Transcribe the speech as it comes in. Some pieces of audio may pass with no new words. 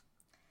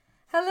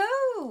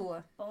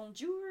Hello!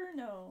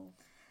 Buongiorno!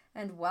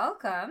 And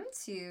welcome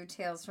to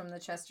Tales from the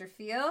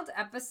Chesterfield,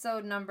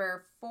 episode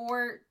number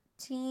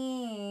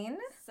 14.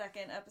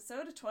 Second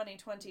episode of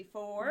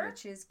 2024.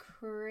 Which is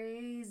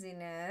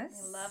craziness.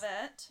 I love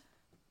it.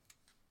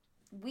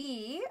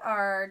 We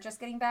are just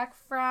getting back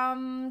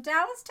from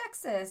Dallas,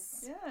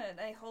 Texas. Yeah,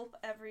 and I hope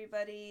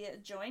everybody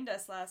joined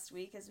us last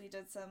week as we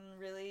did some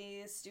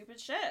really stupid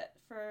shit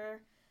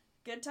for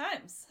good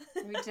times.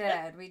 We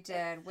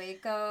did.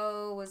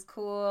 Waco was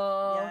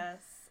cool.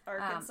 Yes.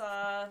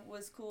 Arkansas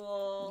was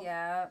cool.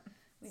 Yeah.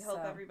 We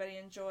hope everybody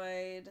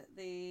enjoyed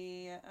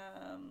the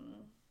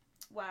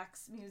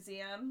wax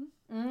museum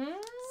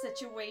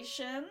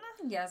situation.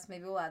 Yes,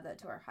 maybe we'll add that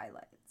to our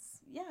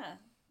highlights. Yeah,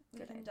 we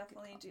can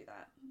definitely do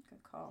that.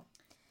 Good call.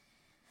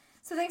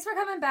 So thanks for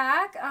coming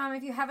back.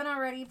 If you haven't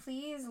already,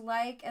 please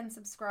like and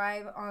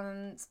subscribe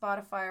on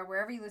Spotify or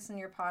wherever you listen to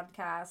your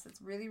podcast.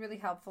 It's really, really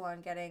helpful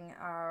on getting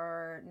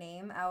our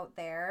name out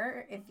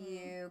there. If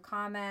you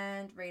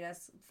comment, rate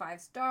us 5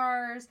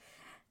 stars,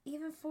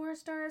 even 4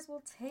 stars,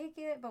 we'll take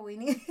it. But we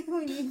need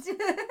to.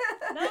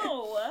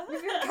 No.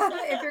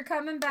 if you're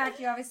coming back,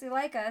 you obviously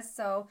like us.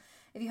 So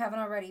if you haven't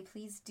already,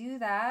 please do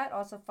that.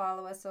 Also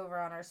follow us over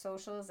on our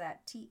socials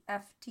at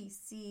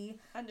TFTC_pod.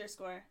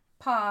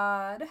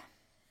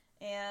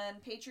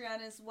 And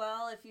Patreon as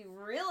well, if you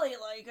really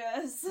like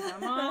us.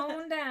 Come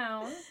on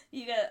down.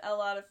 You get a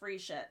lot of free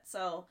shit.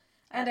 So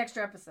and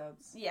extra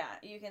episodes. Yeah,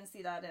 you can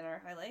see that in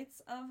our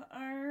highlights of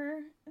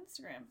our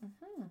Instagram.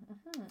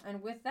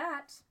 And with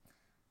that,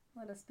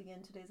 let us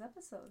begin today's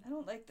episode. I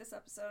don't like this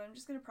episode. I'm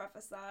just going to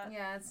preface that.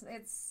 Yeah,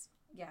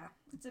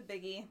 it's a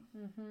biggie.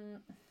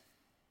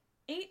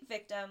 8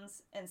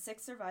 victims and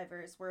 6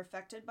 survivors were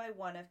affected by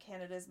one of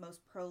Canada's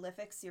most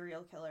prolific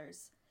serial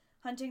killers.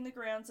 Hunting the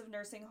grounds of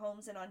nursing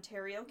homes in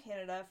Ontario,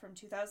 Canada from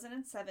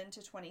 2007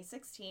 to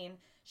 2016,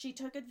 she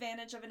took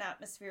advantage of an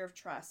atmosphere of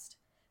trust.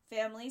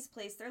 Families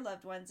placed their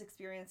loved ones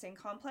experiencing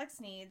complex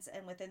needs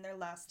and within their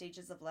last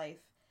stages of life.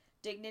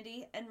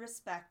 Dignity and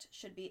respect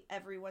should be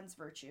everyone's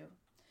virtue.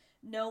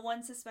 No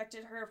one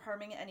suspected her of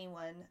harming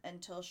anyone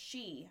until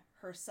she,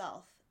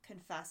 herself,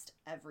 confessed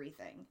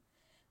everything.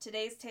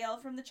 Today's tale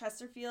from the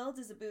Chesterfield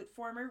is about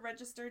former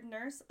registered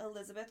nurse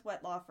Elizabeth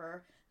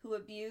Wettlaufer, who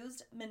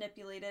abused,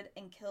 manipulated,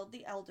 and killed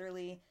the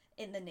elderly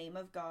in the name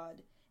of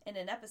God, in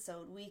an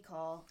episode we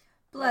call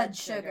Blood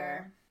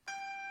Sugar.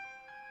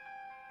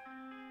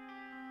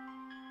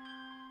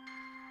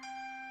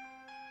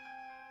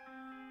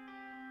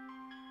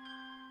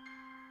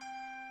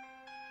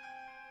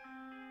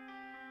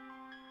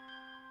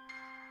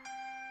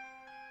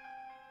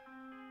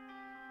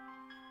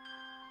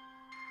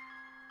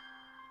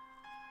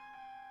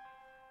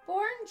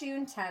 Born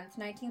June 10th,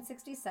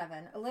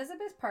 1967,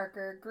 Elizabeth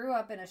Parker grew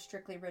up in a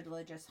strictly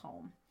religious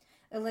home.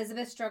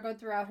 Elizabeth struggled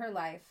throughout her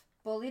life,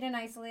 bullied and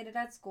isolated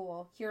at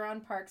school,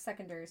 Huron Park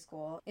Secondary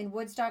School, in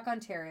Woodstock,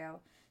 Ontario.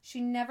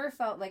 She never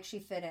felt like she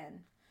fit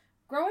in.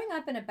 Growing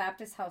up in a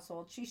Baptist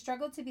household, she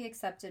struggled to be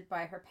accepted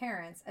by her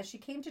parents as she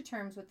came to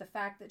terms with the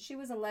fact that she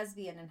was a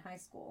lesbian in high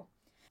school.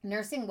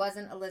 Nursing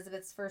wasn't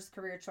Elizabeth's first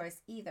career choice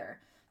either.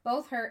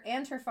 Both her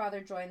and her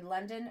father joined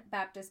London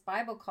Baptist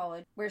Bible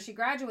College, where she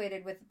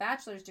graduated with a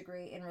bachelor's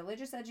degree in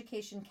religious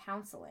education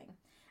counseling.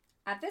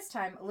 At this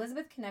time,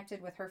 Elizabeth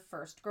connected with her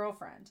first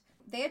girlfriend.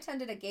 They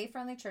attended a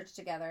gay-friendly church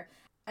together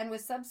and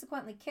was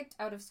subsequently kicked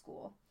out of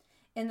school.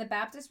 In the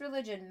Baptist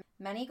religion,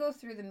 many go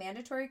through the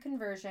mandatory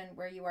conversion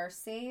where you are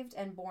saved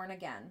and born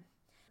again.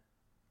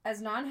 As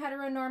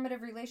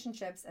non-heteronormative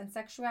relationships and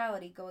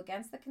sexuality go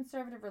against the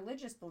conservative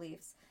religious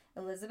beliefs,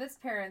 Elizabeth's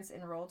parents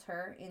enrolled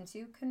her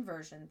into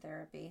conversion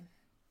therapy.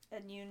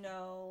 And you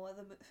know,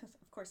 of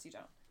course you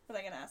don't, but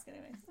I'm going to ask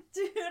anyways.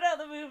 Do you know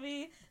the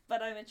movie,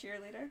 But I'm a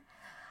Cheerleader?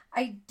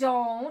 I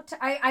don't.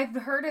 I've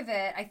heard of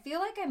it. I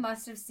feel like I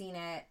must have seen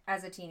it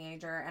as a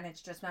teenager, and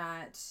it's just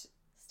not...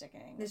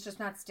 sticking. It's just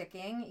not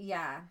sticking,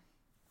 yeah.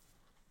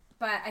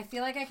 But I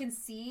feel like I can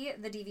see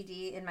the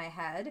DVD in my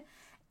head,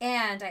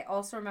 and I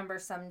also remember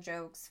some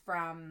jokes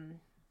from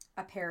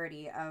a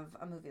parody of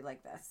a movie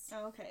like this.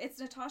 Oh, okay. It's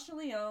Natasha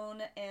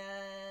Lyonne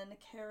and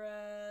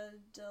Cara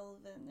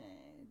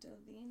Delevingne.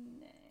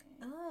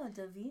 Oh,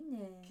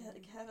 Delevingne.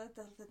 Cara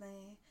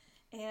Delevingne.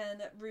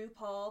 And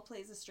RuPaul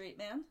plays a straight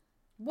man.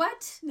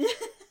 What?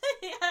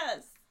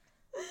 Yes.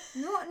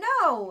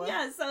 No.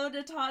 Yeah, so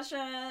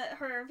Natasha,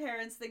 her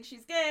parents think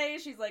she's gay.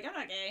 She's like, I'm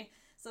not gay.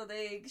 So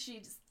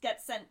she just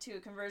gets sent to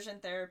a conversion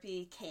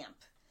therapy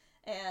camp.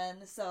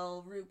 And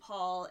so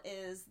RuPaul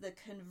is the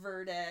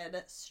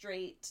converted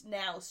straight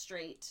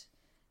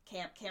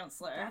camp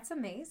counselor. That's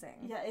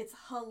amazing. Yeah, it's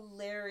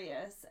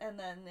hilarious. And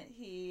then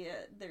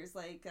there's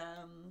like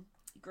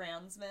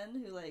groundsmen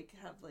who like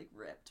have like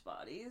ripped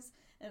bodies,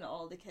 and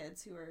all the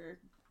kids who are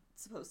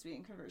supposed to be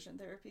in conversion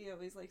therapy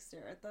always like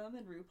stare at them,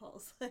 and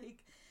RuPaul's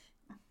like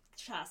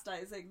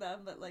chastising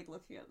them but like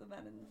looking at the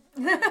men and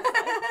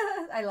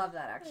I love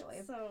that actually.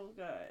 It's so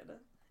good.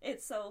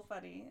 It's so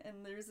funny.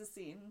 And there's a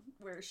scene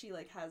where she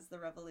like has the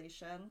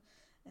revelation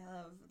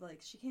of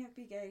like she can't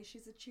be gay,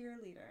 she's a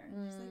cheerleader.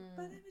 And she's like,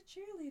 but I'm a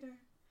cheerleader.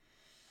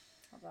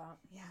 Oh, love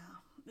that.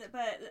 Yeah.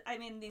 But, I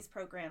mean, these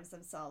programs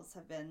themselves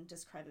have been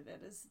discredited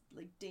as,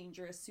 like,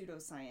 dangerous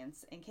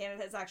pseudoscience. And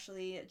Canada has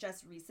actually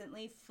just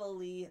recently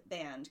fully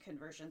banned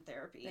conversion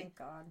therapy. Thank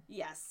God.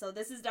 Yes, so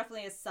this is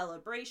definitely a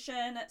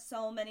celebration.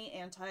 So many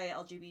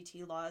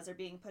anti-LGBT laws are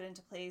being put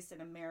into place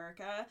in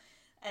America.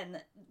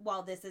 And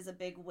while this is a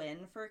big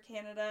win for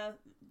Canada,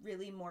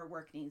 really more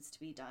work needs to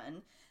be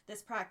done.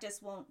 This practice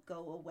won't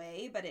go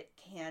away, but it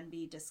can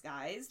be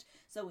disguised.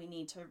 So we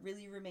need to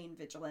really remain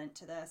vigilant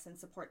to this and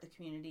support the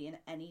community in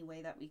any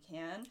way that we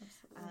can.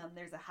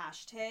 There's a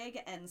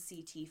hashtag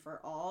NCT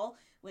for all,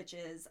 which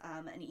is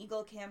an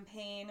Eagle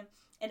campaign.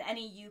 And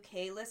any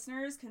UK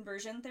listeners,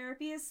 conversion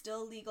therapy is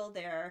still legal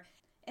there.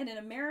 And in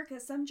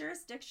America, some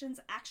jurisdictions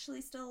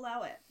actually still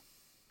allow it.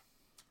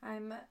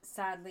 I'm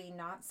sadly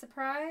not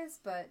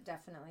surprised, but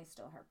definitely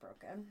still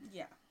heartbroken.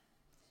 Yeah.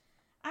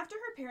 After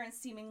her parents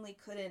seemingly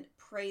couldn't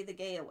pray the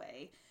gay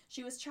away,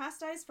 she was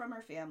chastised from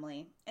her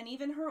family, and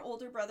even her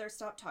older brother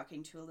stopped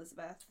talking to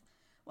Elizabeth.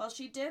 While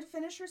she did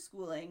finish her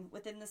schooling,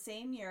 within the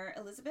same year,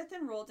 Elizabeth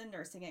enrolled in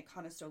nursing at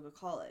Conestoga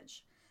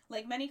College.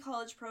 Like many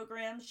college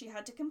programs, she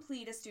had to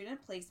complete a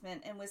student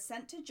placement and was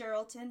sent to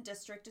Geraldton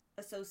District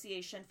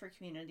Association for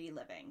Community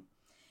Living.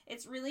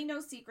 It's really no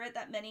secret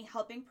that many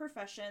helping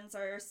professions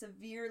are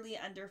severely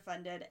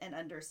underfunded and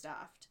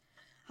understaffed.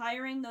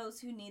 Hiring those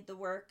who need the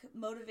work,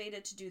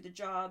 motivated to do the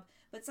job,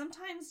 but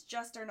sometimes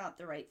just are not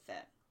the right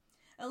fit.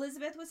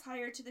 Elizabeth was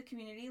hired to the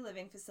community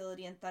living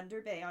facility in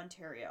Thunder Bay,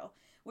 Ontario,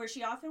 where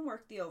she often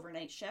worked the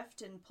overnight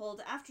shift and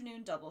pulled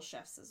afternoon double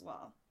shifts as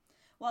well.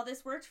 While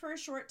this worked for a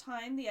short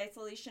time, the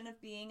isolation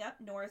of being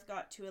up north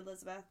got to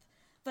Elizabeth.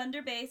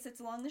 Thunder Bay sits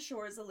along the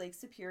shores of Lake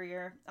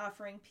Superior,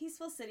 offering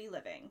peaceful city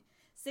living,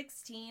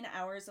 16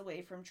 hours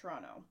away from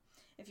Toronto.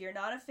 If you're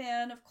not a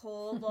fan of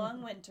cold,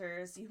 long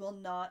winters, you will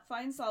not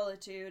find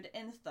solitude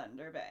in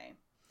Thunder Bay.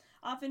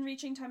 Often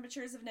reaching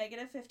temperatures of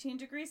negative 15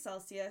 degrees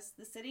Celsius,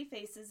 the city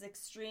faces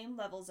extreme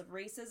levels of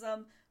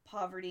racism,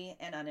 poverty,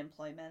 and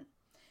unemployment.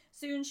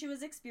 Soon she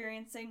was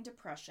experiencing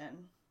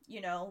depression.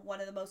 You know, one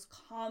of the most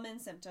common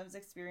symptoms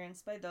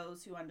experienced by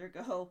those who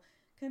undergo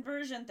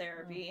conversion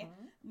therapy,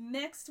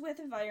 mixed with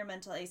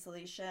environmental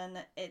isolation.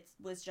 It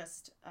was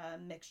just a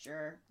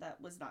mixture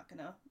that was not going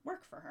to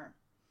work for her.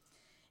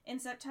 In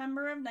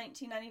September of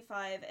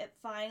 1995, it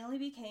finally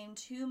became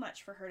too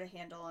much for her to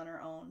handle on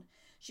her own.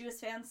 She was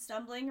found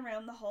stumbling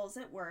around the halls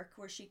at work,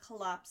 where she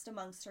collapsed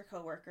amongst her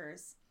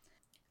coworkers.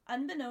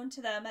 Unbeknown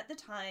to them at the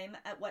time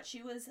at what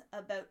she was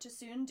about to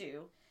soon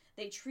do,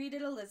 they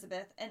treated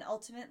Elizabeth and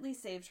ultimately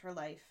saved her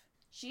life.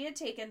 She had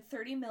taken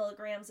 30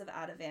 milligrams of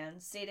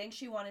Ativan, stating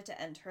she wanted to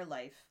end her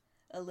life.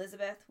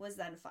 Elizabeth was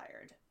then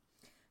fired.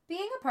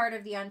 Being a part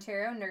of the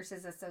Ontario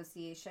Nurses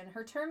Association,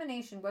 her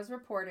termination was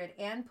reported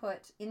and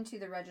put into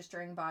the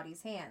registering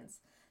body's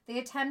hands. They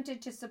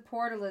attempted to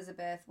support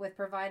Elizabeth with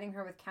providing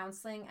her with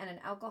counseling and an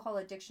alcohol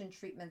addiction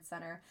treatment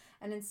center,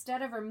 and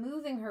instead of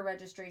removing her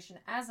registration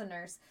as a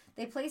nurse,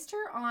 they placed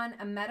her on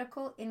a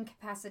medical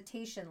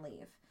incapacitation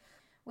leave.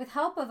 With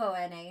help of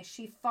ONA,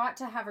 she fought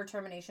to have her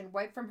termination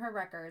wiped from her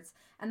records,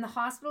 and the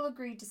hospital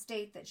agreed to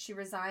state that she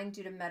resigned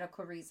due to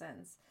medical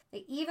reasons.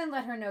 They even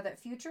let her know that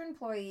future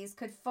employees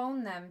could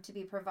phone them to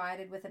be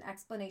provided with an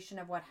explanation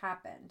of what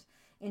happened.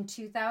 In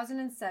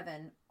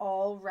 2007,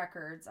 all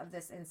records of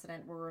this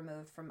incident were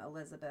removed from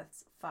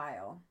Elizabeth's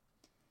file.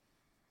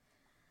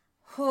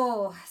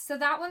 Oh, so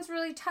that one's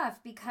really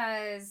tough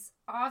because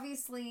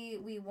obviously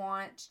we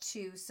want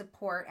to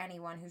support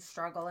anyone who's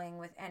struggling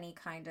with any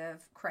kind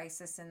of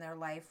crisis in their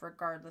life,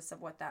 regardless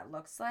of what that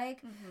looks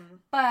like.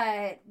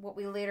 But what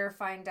we later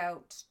find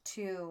out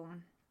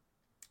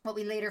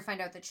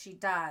that she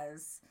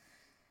does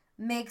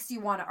makes you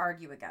want to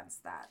argue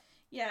against that.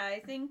 Yeah, I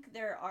think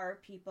there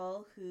are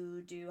people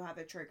who do have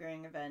a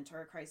triggering event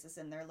or a crisis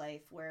in their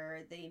life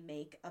where they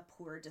make a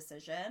poor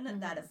decision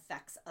that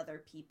affects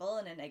other people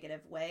in a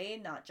negative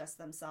way, not just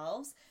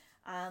themselves.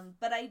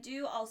 But I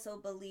do also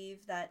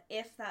believe that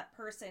if that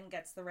person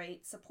gets the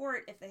right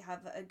support, if they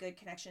have a good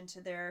connection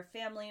to their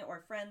family or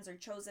friends or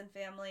chosen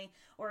family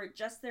or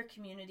just their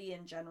community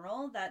in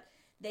general, that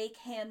they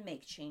can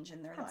make change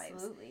in their lives.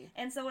 Absolutely.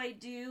 And so I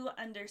do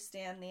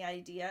understand the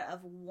idea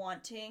of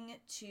wanting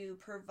to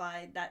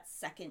provide that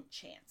second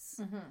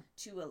chance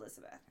to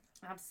Elizabeth.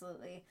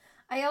 Absolutely.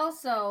 I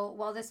also,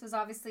 while this was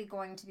obviously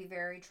going to be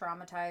very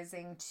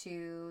traumatizing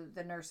to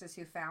the nurses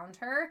who found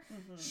her,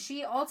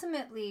 she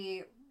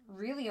ultimately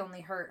really only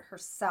hurt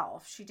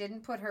herself. She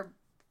didn't put her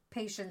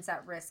patients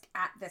at risk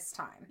at this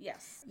time.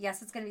 Yes.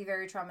 Yes, it's going to be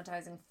very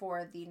traumatizing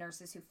for the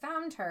nurses who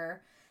found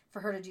her, for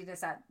her to do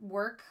this at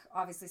work.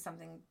 Obviously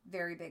something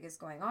very big is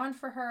going on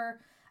for her.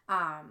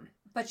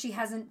 But she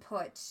hasn't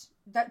put,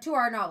 to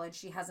our knowledge,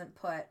 she hasn't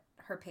put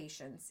her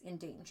patients in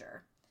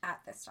danger at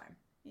this time.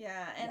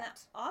 Yeah, and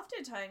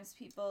oftentimes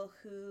people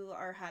who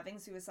are having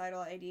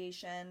suicidal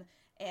ideation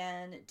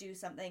and do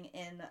something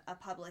in a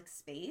public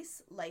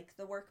space, like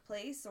the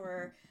workplace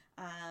or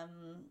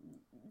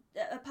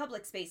a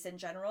public space in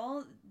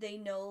general, they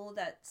know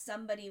that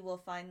somebody will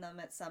find them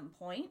at some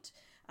point.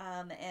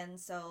 And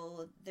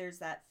so there's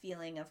that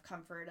feeling of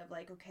comfort of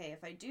like, okay,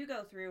 if I do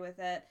go through with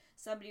it,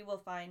 somebody will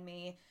find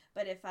me.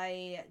 But if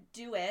I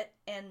do it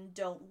and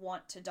don't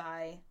want to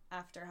die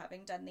after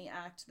having done the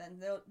act,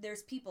 then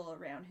there's people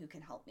around who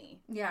can help me.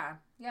 Yeah.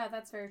 Yeah,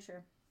 that's very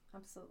true.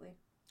 Absolutely.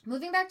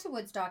 Moving back to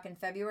Woodstock in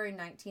February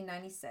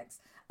 1996,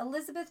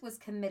 Elizabeth was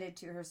committed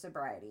to her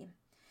sobriety.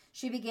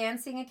 She began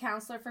seeing a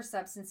counselor for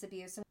substance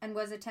abuse and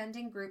was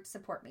attending group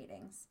support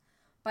meetings.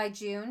 By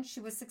June, she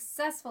was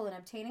successful in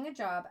obtaining a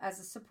job as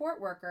a support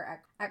worker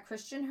at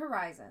Christian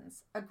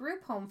Horizons, a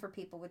group home for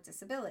people with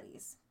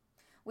disabilities.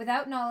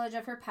 Without knowledge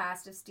of her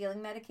past of stealing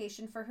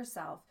medication for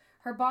herself,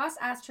 her boss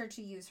asked her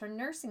to use her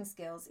nursing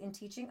skills in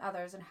teaching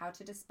others on how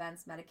to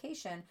dispense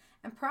medication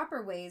and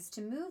proper ways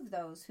to move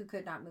those who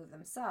could not move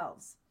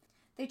themselves.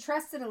 They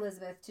trusted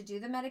Elizabeth to do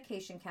the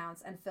medication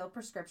counts and fill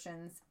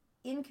prescriptions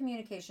in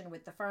communication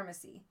with the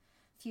pharmacy.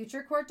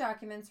 Future court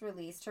documents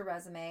released her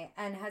resume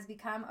and has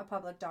become a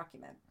public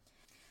document.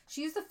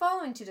 She used the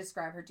following to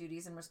describe her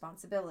duties and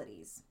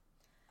responsibilities.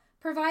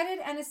 Provided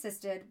and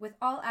assisted with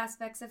all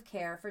aspects of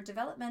care for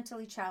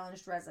developmentally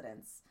challenged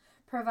residents.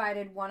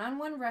 Provided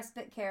one-on-one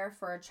respite care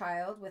for a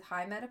child with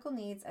high medical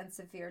needs and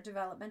severe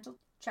developmental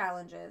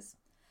challenges.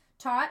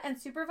 Taught and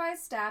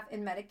supervised staff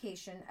in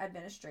medication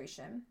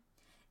administration.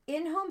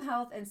 In-home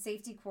health and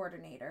safety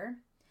coordinator.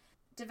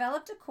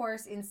 Developed a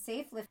course in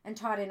safe lift and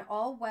taught in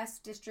all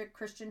West District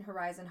Christian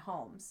Horizon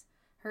homes.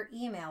 Her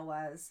email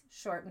was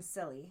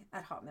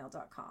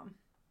shortandsilly@hotmail.com.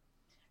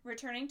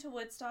 Returning to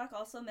Woodstock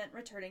also meant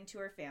returning to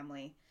her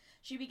family.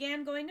 She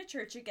began going to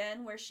church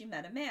again, where she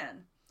met a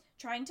man.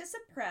 Trying to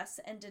suppress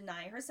and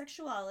deny her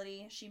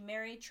sexuality, she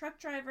married truck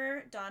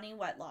driver Donnie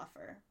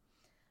Wettlaufer.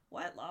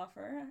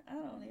 Wettlaufer? I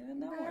don't even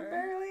know her. I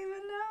barely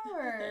even know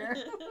her.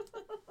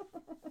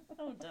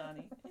 Oh,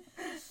 Donnie.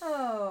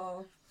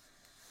 Oh.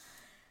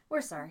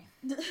 We're sorry.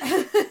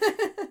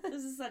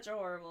 This is such a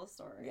horrible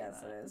story.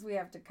 Yes, it is. We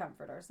have to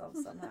comfort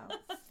ourselves somehow.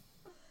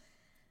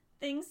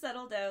 Things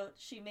settled out.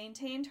 She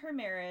maintained her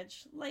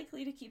marriage,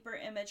 likely to keep her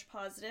image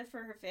positive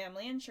for her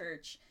family and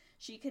church.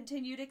 She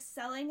continued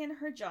excelling in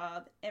her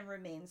job and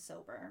remained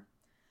sober.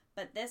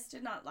 But this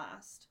did not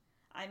last.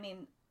 I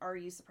mean, are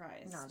you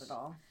surprised? Not at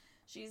all.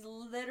 She's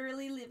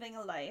literally living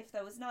a life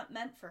that was not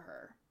meant for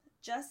her.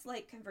 Just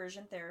like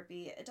conversion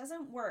therapy, it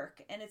doesn't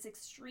work, and it's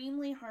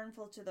extremely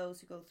harmful to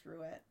those who go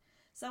through it.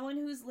 Someone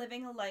who's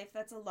living a life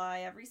that's a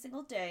lie every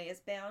single day is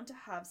bound to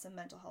have some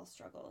mental health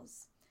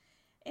struggles.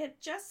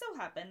 It just so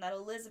happened that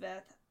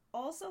Elizabeth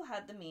also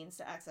had the means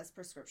to access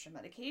prescription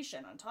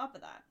medication on top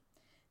of that.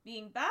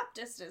 Being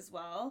Baptist as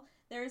well,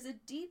 there is a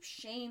deep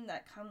shame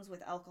that comes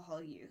with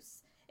alcohol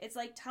use. It's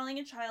like telling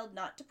a child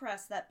not to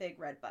press that big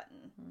red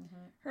button.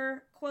 Mm-hmm.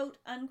 Her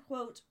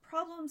quote-unquote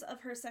problems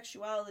of her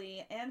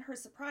sexuality and her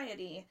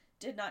sobriety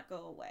did not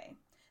go away.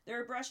 They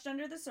were brushed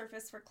under the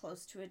surface for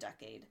close to a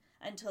decade,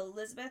 until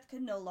Elizabeth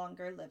could no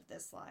longer live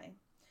this lie.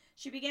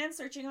 She began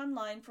searching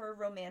online for a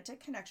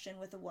romantic connection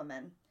with a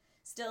woman.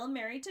 Still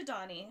married to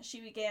Donnie,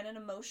 she began an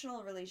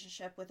emotional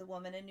relationship with a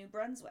woman in New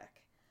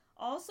Brunswick.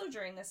 Also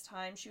during this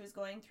time, she was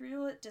going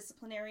through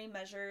disciplinary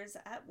measures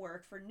at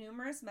work for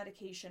numerous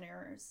medication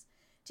errors.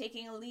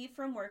 Taking a leave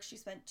from work, she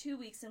spent 2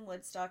 weeks in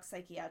Woodstock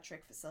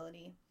Psychiatric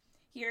Facility.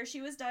 Here,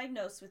 she was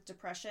diagnosed with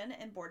depression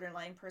and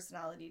borderline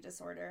personality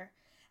disorder.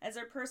 As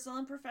her personal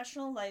and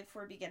professional life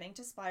were beginning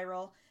to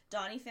spiral,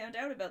 Donnie found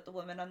out about the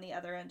woman on the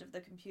other end of the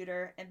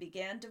computer and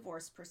began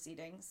divorce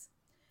proceedings.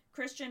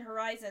 Christian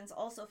Horizons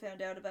also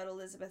found out about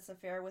Elizabeth's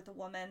affair with a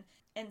woman,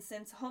 and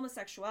since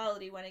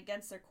homosexuality went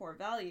against their core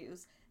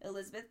values,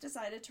 Elizabeth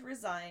decided to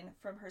resign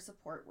from her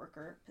support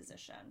worker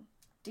position.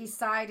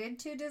 Decided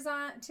to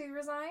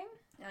resign?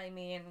 I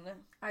mean,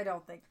 I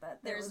don't think that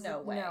there's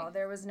no way. No,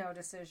 there was no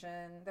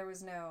decision. There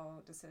was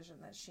no decision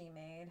that she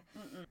made.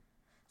 Mm-mm.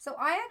 So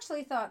I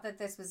actually thought that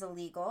this was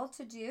illegal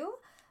to do,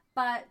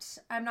 but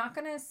I'm not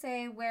going to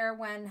say where,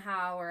 when,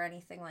 how, or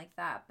anything like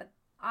that. But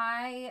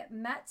I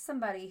met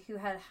somebody who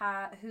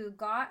who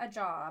got a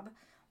job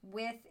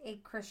with a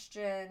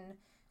Christian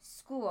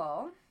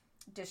school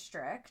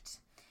district,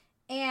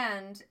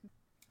 and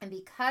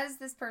because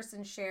this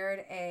person shared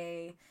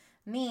a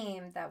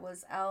meme that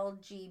was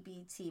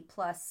LGBT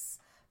plus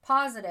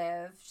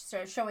positive,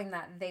 so showing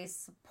that they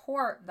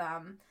support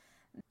them,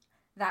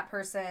 that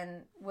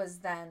person was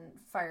then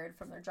fired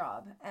from their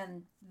job.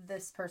 And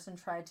this person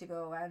tried to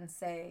go and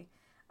say,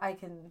 I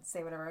can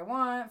say whatever I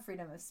want,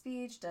 freedom of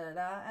speech,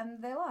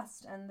 and they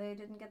lost, and they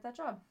didn't get that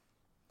job.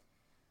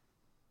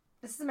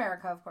 This is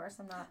America, of course.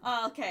 I'm not...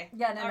 Oh, okay.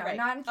 Yeah, no, right.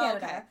 Not in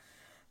Canada. Okay.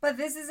 But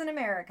this is in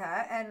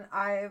America, and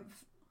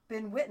I've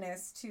been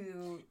witness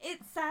to...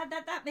 It's sad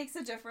that makes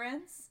a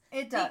difference.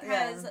 It does,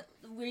 because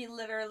we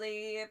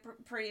literally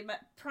pretty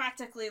much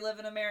practically live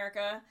in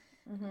America.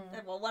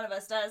 Mm-hmm. Well, one of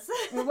us does.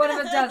 One of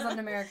us does live in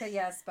America,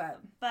 yes, but...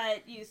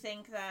 But you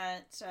think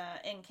that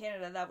in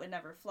Canada that would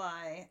never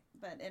fly,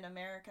 but in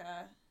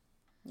America...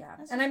 Yeah,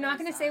 and I'm not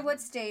going to say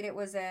what state it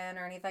was in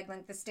or anything.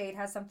 Like, the state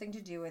has something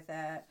to do with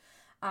it.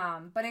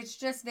 But it's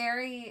just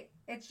very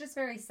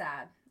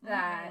sad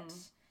that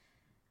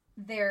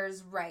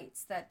there's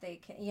rights that they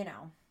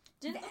can,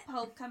 Didn't the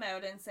Pope come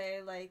out and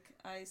say, like,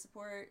 I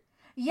support...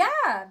 Yeah,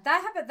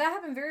 that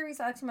happened very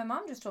recently. Actually, my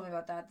mom just told me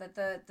about that.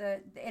 That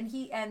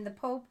the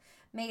Pope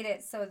made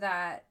it so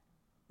that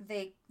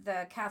the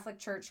Catholic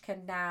Church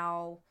can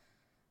now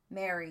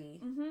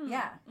marry. Mm-hmm.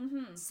 Yeah.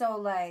 Mm-hmm. So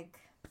like,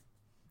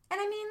 and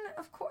I mean,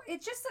 of course,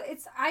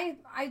 I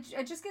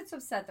just get so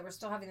upset that we're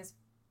still having this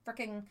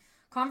freaking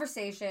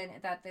conversation,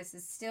 that this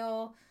is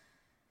still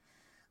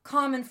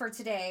common for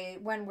today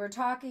when we're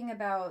talking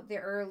about the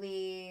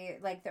early,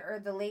 like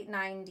the late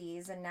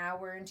 90s, and now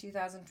we're in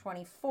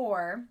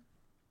 2024.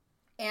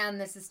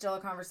 And this is still a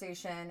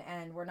conversation,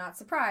 and we're not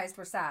surprised.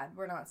 We're sad.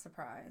 We're not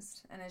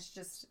surprised. And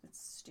it's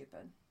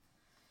stupid.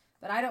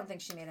 But I don't think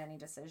she made any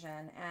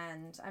decision,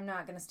 and I'm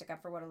not going to stick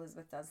up for what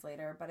Elizabeth does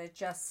later, but it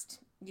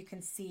just, you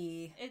can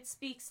see... It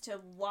speaks to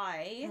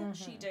why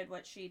she did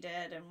what she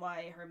did, and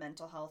why her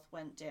mental health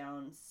went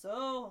down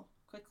so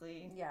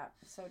quickly. Yeah,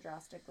 so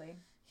drastically.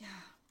 Yeah.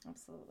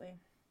 Absolutely.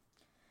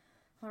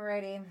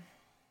 Alrighty.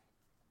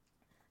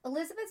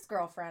 Elizabeth's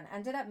girlfriend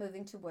ended up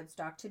moving to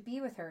Woodstock to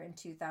be with her in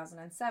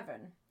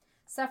 2007.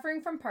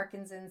 Suffering from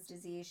Parkinson's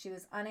disease, she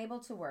was unable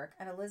to work,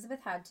 and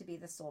Elizabeth had to be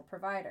the sole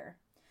provider.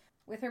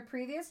 With her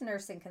previous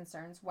nursing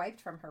concerns wiped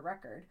from her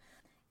record,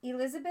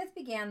 Elizabeth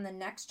began the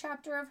next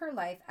chapter of her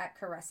life at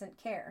Crescent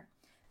Care.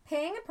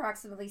 Paying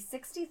approximately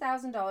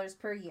 $60,000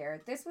 per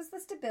year, this was the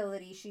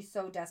stability she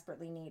so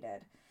desperately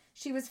needed.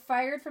 She was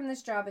fired from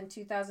this job in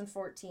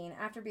 2014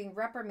 after being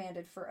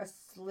reprimanded for a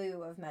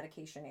slew of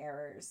medication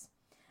errors.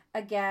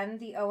 Again,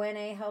 the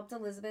ONA helped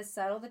Elizabeth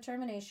settle the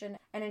termination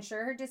and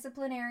ensure her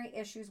disciplinary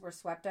issues were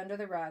swept under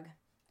the rug.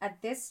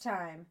 At this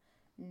time,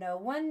 no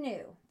one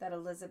knew that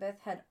Elizabeth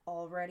had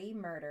already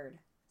murdered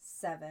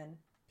 7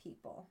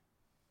 people.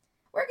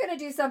 We're going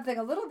to do something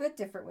a little bit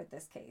different with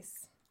this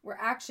case. We're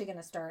actually going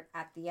to start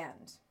at the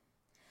end.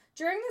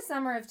 During the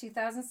summer of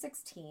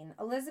 2016,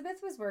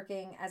 Elizabeth was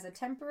working as a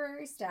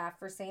temporary staff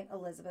for St.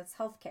 Elizabeth's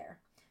Healthcare,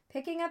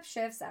 picking up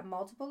shifts at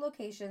multiple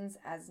locations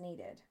as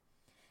needed.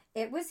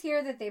 It was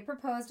here that they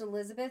proposed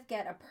Elizabeth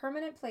get a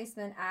permanent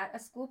placement at a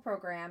school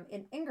program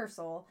in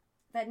Ingersoll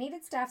that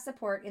needed staff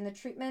support in the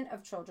treatment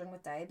of children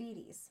with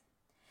diabetes.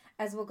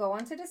 As we'll go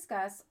on to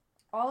discuss,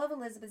 all of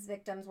Elizabeth's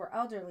victims were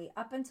elderly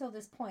up until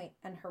this point,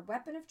 and her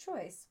weapon of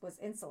choice was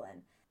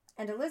insulin.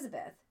 And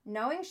Elizabeth,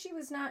 knowing she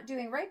was not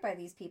doing right by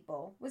these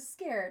people, was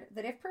scared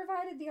that if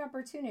provided the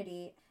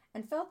opportunity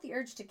and felt the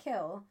urge to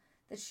kill,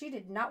 that she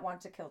did not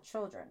want to kill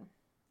children.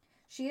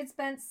 She had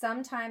spent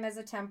some time as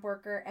a temp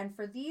worker, and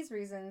for these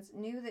reasons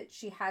knew that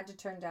she had to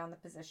turn down the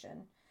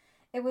position.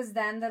 It was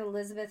then that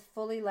Elizabeth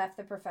fully left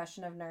the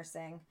profession of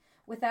nursing.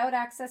 Without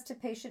access to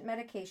patient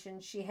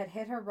medication, she had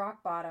hit her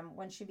rock bottom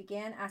when she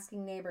began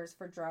asking neighbors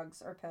for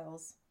drugs or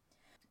pills.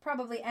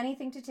 Probably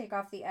anything to take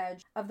off the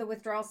edge of the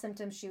withdrawal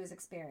symptoms she was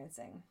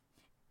experiencing.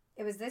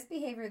 It was this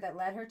behavior that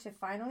led her to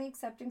finally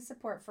accepting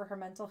support for her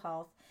mental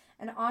health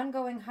and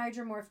ongoing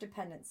hydromorph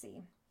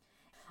dependency.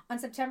 On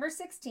September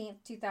 16,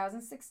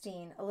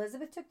 2016,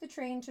 Elizabeth took the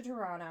train to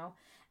Toronto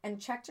and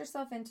checked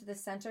herself into the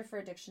Center for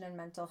Addiction and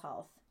Mental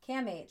Health,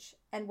 CAMH,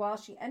 and while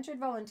she entered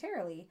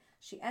voluntarily,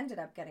 she ended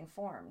up getting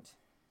formed.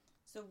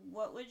 So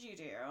what would you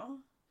do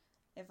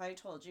if I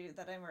told you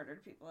that I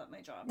murdered people at my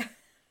job?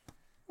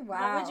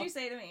 Wow. What would you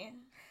say to me?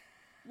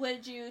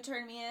 Would you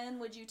turn me in?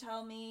 Would you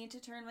tell me to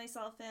turn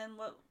myself in?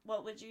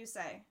 What would you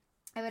say?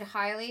 I would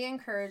highly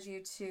encourage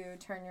you to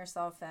turn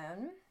yourself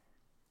in.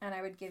 And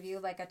I would give you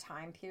like a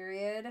time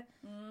period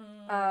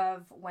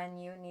of when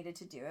you needed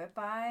to do it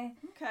by.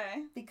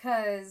 Okay.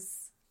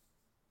 Because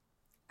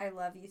I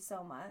love you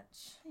so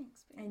much.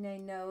 Thanks, babe. And I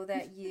know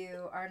that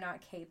you are not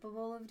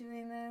capable of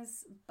doing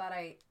this, but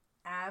I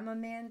am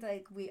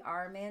we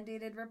are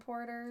mandated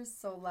reporters,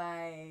 so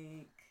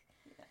like...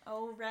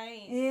 Oh,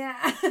 right.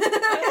 Yeah.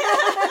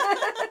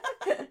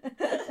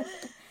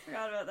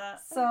 Forgot about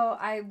that. So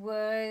I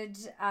would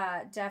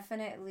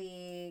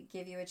definitely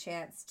give you a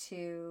chance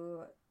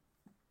to...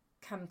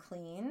 come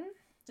clean.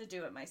 To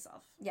do it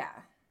myself. Yeah.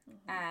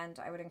 Mm-hmm. And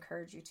I would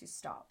encourage you to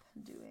stop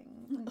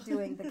doing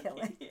the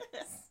killing.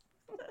 Yes.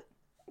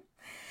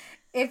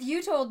 If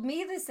you told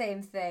me the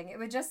same thing, it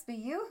would just be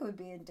you who would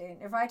be in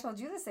danger. If I told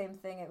you the same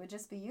thing, it would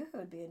just be you who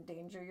would be in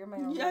danger. You're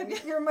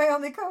my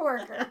only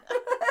coworker.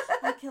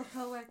 I kill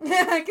coworkers.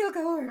 Yeah, I kill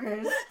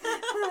coworkers.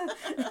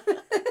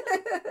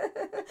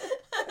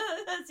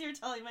 That's you're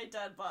telling my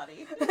dead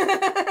body.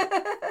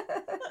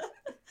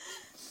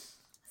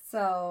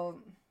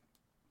 So,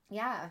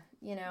 yeah,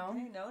 you know.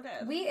 I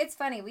noted. It's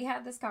funny. We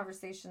had this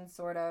conversation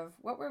sort of.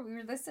 We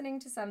were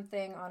listening to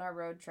something on our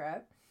road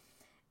trip.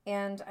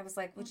 And I was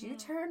like, would you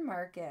turn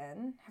Mark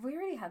in? Have we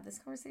already had this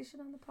conversation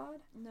on the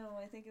pod? No,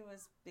 I think it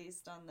was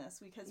based on this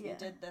because we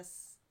did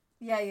this.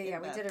 Yeah.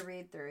 We did a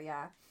read through,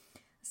 yeah.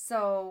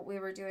 So we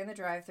were doing the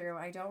drive through.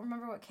 I don't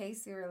remember what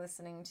case we were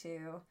listening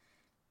to,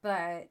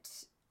 but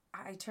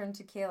I turned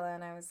to Kayla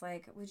and I was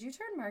like, would you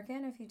turn Mark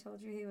in if he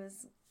told you he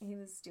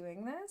was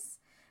doing this?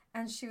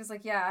 And she was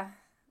like, yeah,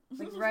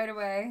 like right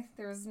away.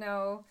 There was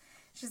no...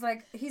 She's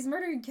like, he's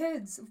murdering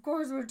kids. Of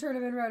course we'll turn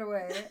him in right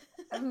away.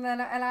 And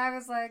I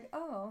was like,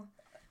 oh,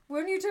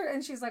 wouldn't you turn,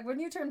 and she's like,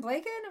 wouldn't you turn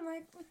Blake in? I'm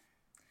like,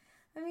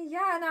 I mean,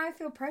 yeah, now I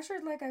feel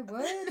pressured like I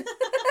would.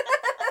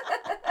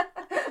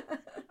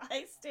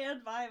 I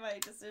stand by my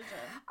decision.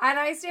 And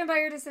I stand by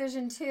your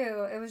decision,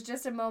 too. It was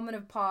just a moment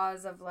of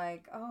pause of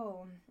like,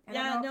 oh. I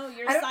don't know.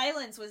 Your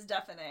silence was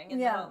deafening in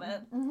the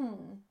moment.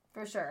 Mm-hmm.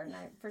 For sure.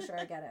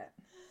 I get it.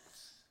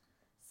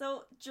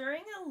 So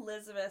during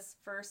Elizabeth's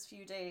first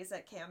few days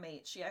at Camp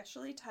 8, she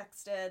actually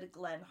texted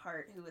Glenn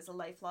Hart, who was a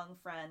lifelong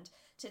friend,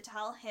 to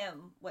tell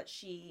him what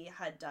she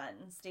had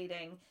done,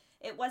 stating,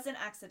 "It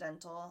wasn't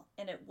accidental,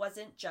 and it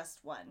wasn't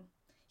just one."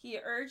 He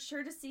urged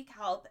her to seek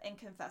help and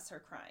confess her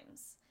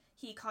crimes.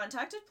 He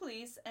contacted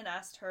police and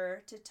asked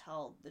her to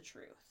tell the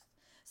truth.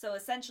 So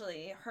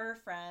essentially, her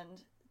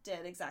friend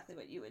did exactly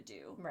what you would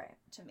do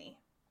to me.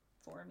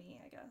 For me,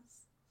 I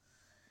guess.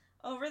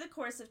 Over the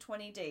course of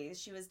 20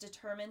 days, she was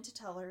determined to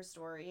tell her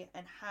story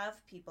and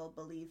have people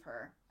believe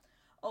her.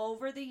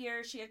 Over the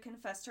years, she had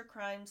confessed her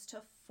crimes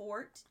to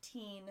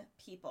 14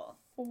 people.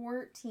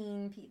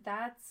 14 people.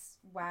 That's,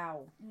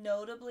 wow.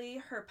 Notably,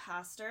 her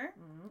pastor,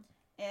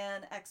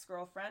 an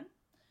ex-girlfriend,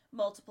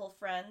 multiple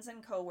friends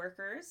and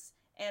co-workers,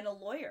 and a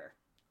lawyer,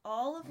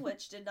 all of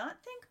which did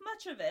not think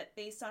much of it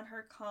based on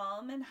her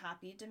calm and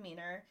happy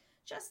demeanor,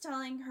 just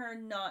telling her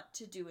not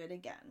to do it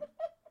again.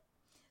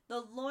 The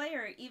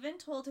lawyer even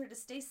told her to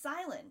stay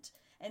silent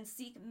and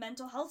seek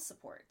mental health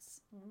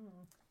supports.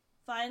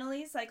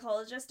 Finally,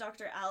 psychologist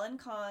Dr. Alan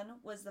Kahn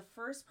was the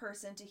first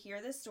person to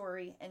hear this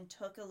story and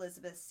took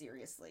Elizabeth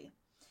seriously.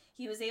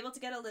 He was able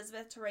to get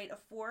Elizabeth to write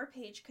a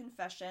 4-page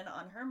confession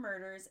on her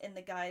murders in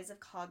the guise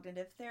of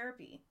cognitive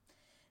therapy.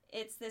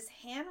 It's this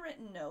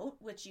handwritten note,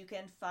 which you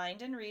can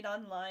find and read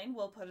online,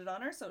 we'll put it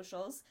on our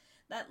socials,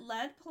 that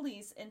led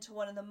police into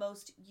one of the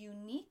most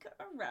unique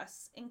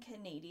arrests in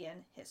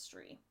Canadian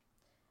history.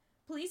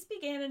 Police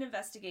began an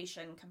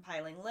investigation,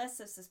 compiling lists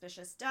of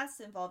suspicious deaths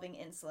involving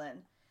insulin.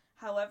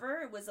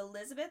 However, it was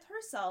Elizabeth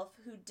herself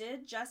who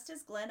did just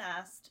as Glenn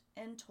asked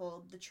and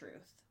told the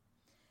truth.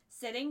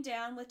 Sitting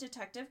down with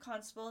Detective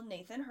Constable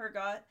Nathan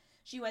Hergott,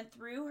 she went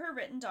through her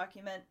written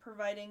document,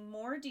 providing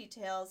more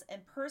details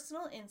and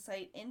personal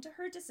insight into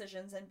her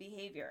decisions and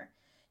behavior.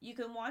 You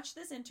can watch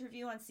this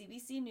interview on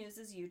CBC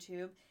News'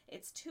 YouTube.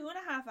 It's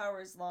 2.5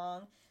 hours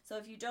long, so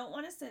if you don't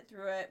want to sit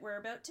through it, we're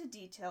about to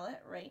detail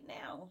it right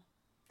now.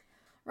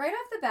 Right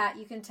off the bat,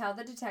 you can tell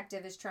the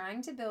detective is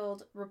trying to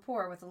build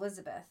rapport with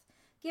Elizabeth,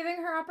 giving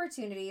her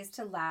opportunities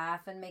to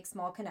laugh and make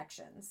small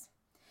connections.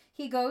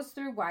 He goes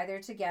through why they're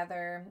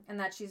together and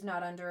that she's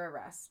not under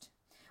arrest.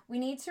 We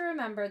need to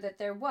remember that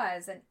there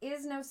was and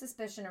is no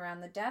suspicion around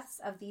the deaths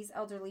of these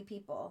elderly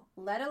people,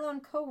 let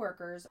alone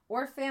co-workers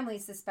or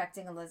families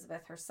suspecting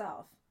Elizabeth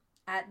herself.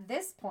 At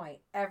this point,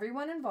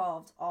 everyone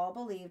involved all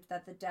believed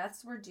that the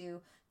deaths were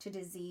due to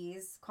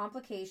disease,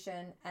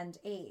 complication, and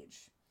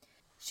age.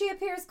 She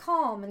appears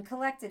calm and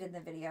collected in the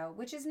video,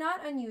 which is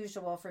not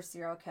unusual for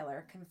serial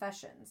killer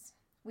confessions.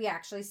 We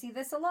actually see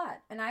this a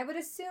lot, and I would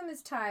assume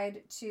is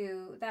tied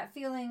to that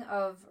feeling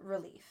of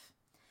relief.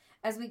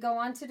 As we go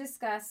on to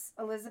discuss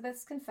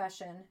Elizabeth's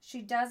confession,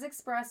 she does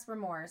express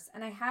remorse,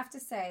 and I have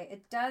to say,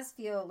 it does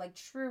feel like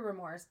true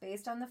remorse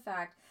based on the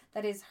fact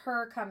that it's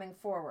her coming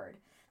forward,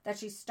 that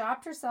she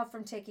stopped herself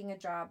from taking a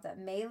job that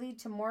may lead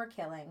to more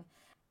killing,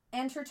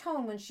 and her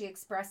tone when she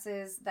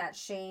expresses that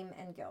shame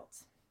and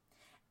guilt.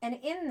 And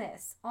in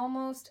this,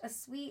 almost a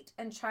sweet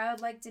and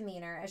childlike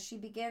demeanor as she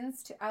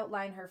begins to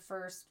outline her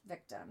first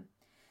victim.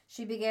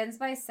 She begins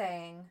by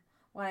saying,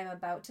 "What I'm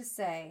about to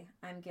say,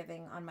 I'm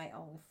giving on my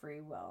own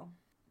free will."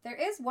 There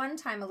is one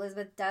time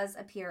Elizabeth does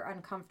appear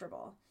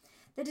uncomfortable.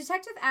 The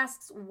detective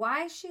asks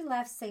why she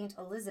left St.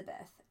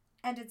 Elizabeth,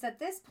 and it's at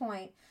this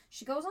point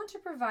she goes on to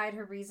provide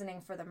her reasoning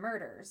for the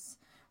murders.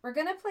 We're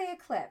going to play a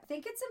clip. I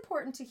think it's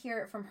important to hear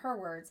it from her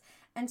words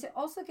and to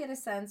also get a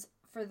sense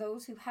for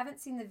those who haven't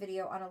seen the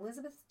video on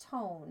Elizabeth's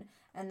tone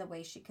and the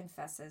way she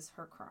confesses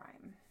her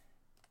crime.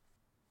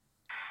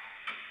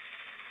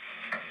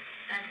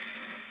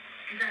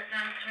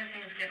 That's where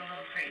things get a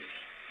little crazy.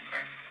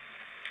 Okay.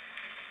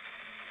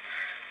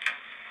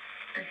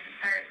 This is the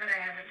part that I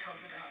haven't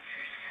told the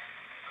doctors.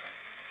 Okay.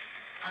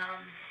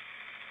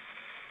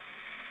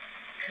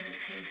 Because it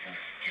seems so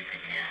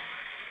stupid now.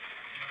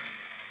 Okay.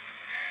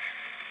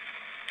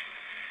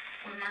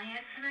 When my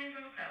ex and I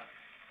broke up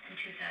in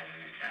 2007,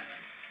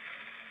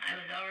 I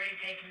was already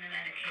taking the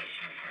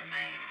medication for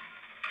my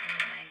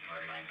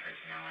borderline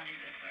personality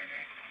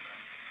disorder.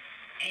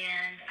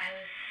 And I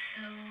was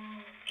so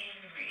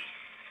angry.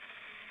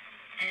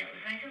 And it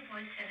was like a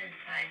voice said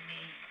inside me,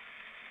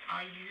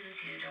 "I'll use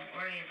you, don't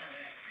worry about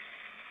it."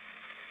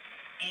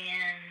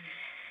 And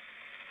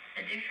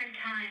the different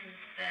times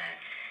that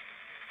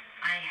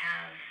I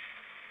have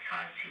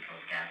caused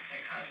people's deaths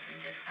or caused them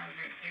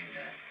discomfort through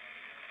the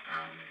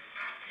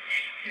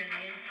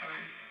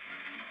insulin,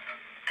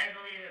 I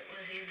believe it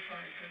was the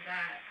influence of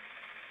that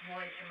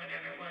voice or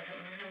whatever it was. It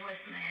wasn't a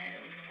voice in my head,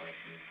 it was a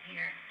voice in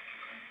here.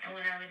 And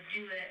when I would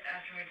do it,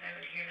 afterwards I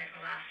would hear like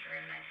a laughter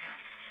in my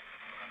chest.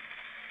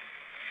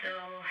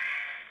 So,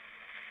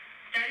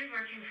 started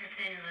working for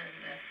St.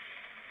 Elizabeth,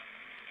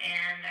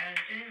 And I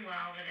was doing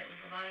well, but it was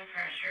a lot of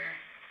pressure.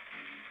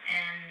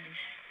 And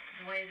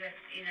the way that,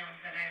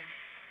 that I've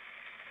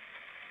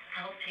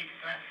helped people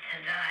to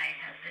die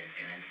has been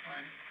through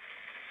insulin.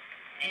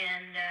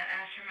 And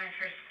after my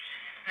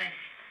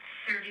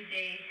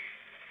 30-day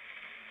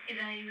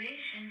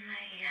evaluation,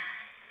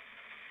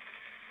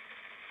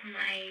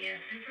 my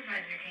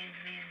supervisor came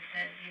to me and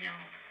said,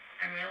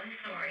 I'm really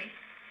sorry.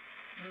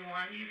 We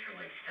wanted you for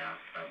Woodstock,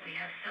 but we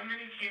have so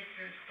many kids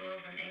in schools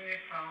in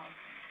Ingersoll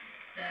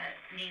that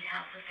need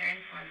help with their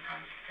insulin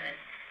pumps that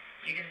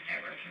you're going to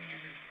start working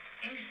in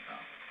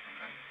Ingersoll.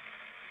 Okay.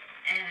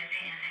 And I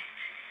panicked.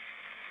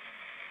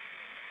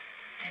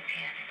 I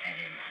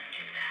didn't want to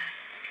do that.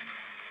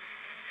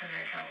 Because I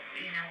felt,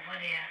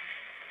 what if?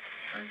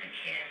 Those are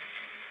kids.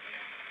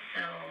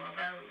 So I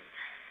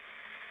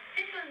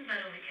think it was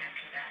about a week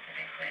after that I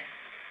quit.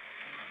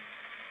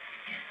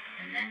 Yeah.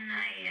 And then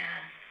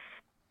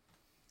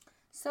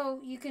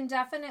So you can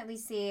definitely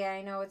see,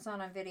 I know it's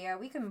not on video,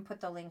 we can put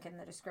the link in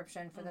the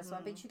description for this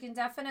one, but you can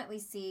definitely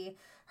see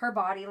her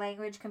body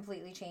language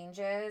completely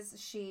changes.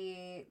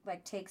 She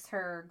takes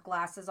her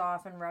glasses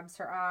off and rubs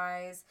her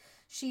eyes.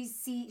 She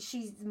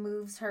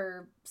moves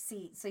her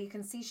seat, so you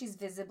can see she's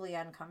visibly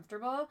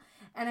uncomfortable.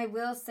 And I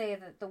will say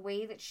that the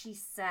way that she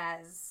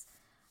says,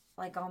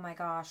 oh my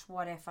gosh,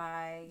 what if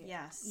I...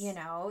 Yes.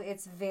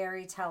 It's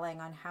very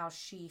telling on how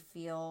she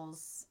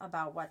feels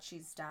about what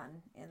she's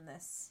done in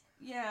this.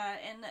 Yeah,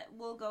 and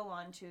we'll go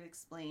on to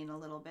explain a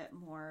little bit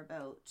more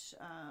about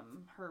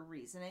her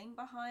reasoning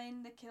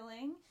behind the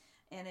killing.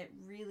 And it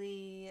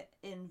really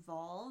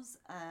involves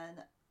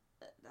an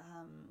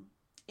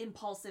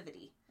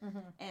impulsivity.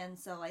 Mm-hmm. And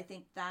so I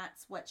think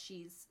that's what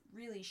she's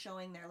really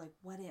showing there.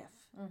 What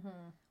if?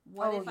 Mm-hmm.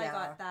 What if I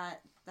got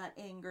that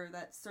anger,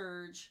 that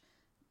surge,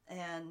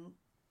 and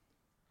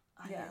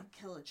I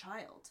kill a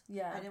child?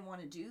 Yeah. I didn't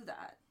want to do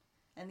that.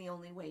 And the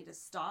only way to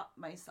stop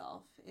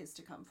myself is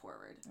to come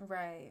forward.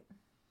 Right.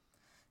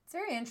 It's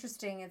very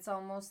interesting. It's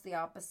almost the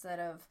opposite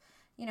of,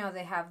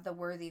 they have the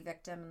worthy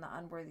victim and the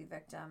unworthy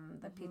victim.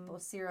 The people,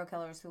 serial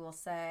killers who will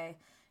say,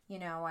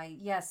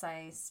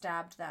 I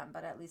stabbed them,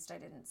 but at least I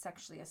didn't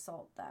sexually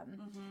assault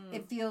them. Mm-hmm.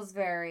 It feels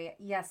very,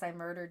 yes, I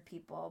murdered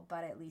people,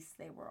 but at least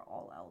they were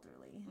all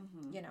elderly,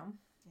 Yeah.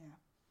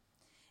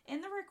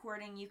 In the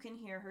recording, you can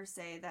hear her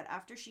say that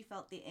after she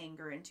felt the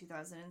anger in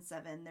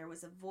 2007, there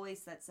was a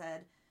voice that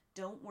said,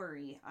 "Don't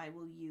worry, I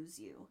will use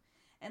you."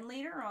 And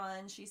later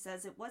on, she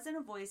says it wasn't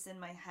a voice in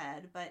my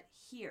head, but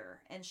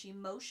here, and she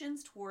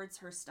motions towards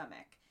her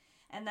stomach.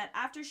 And that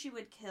after she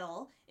would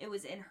kill, it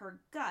was in her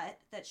gut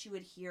that she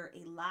would hear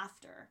a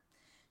laughter.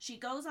 She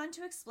goes on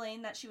to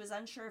explain that she was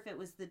unsure if it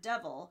was the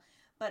devil,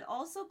 but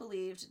also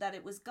believed that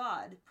it was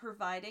God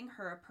providing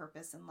her a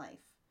purpose in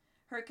life.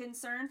 Her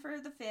concern for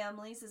the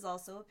families is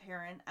also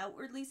apparent,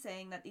 outwardly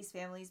saying that these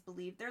families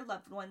believed their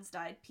loved ones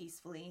died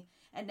peacefully,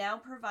 and now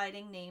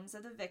providing names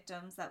of the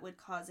victims that would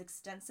cause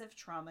extensive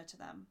trauma to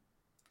them.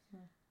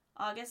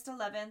 August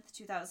 11th,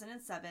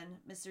 2007,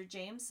 Mr.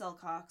 James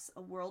Silcox,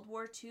 a World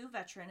War II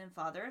veteran and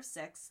father of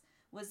 6,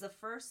 was the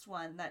first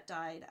one that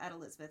died at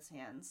Elizabeth's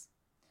hands.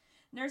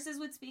 Nurses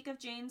would speak of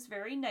James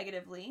very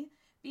negatively.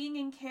 Being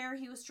in care,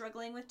 he was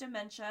struggling with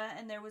dementia,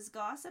 and there was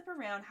gossip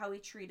around how he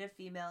treated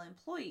female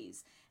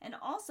employees, and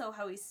also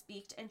how he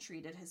speaked and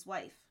treated his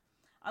wife.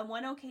 On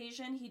one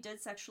occasion, he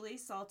did sexually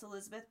assault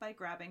Elizabeth by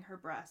grabbing her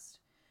breast.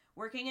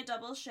 Working a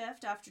double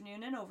shift,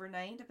 afternoon and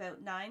overnight,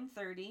 about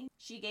 9:30,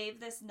 she gave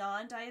this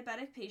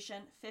non-diabetic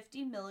patient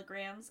 50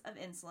 milligrams of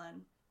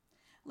insulin.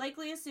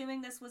 Likely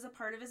assuming this was a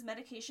part of his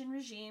medication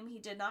regime, he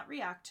did not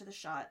react to the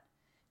shot.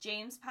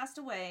 James passed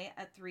away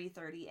at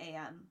 3:30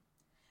 a.m.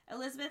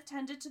 Elizabeth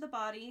tended to the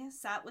body,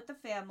 sat with the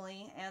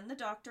family, and the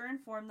doctor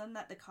informed them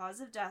that the cause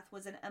of death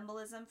was an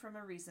embolism from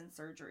a recent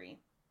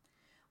surgery.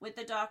 With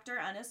the doctor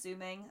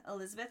unassuming,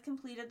 Elizabeth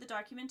completed the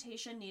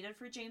documentation needed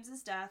for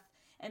James's death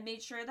and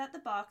made sure that the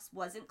box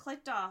wasn't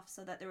clicked off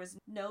so that there was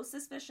no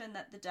suspicion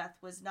that the death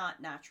was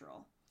not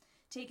natural,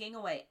 taking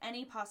away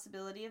any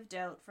possibility of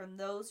doubt from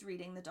those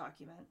reading the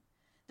document.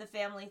 The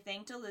family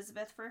thanked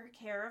Elizabeth for her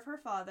care of her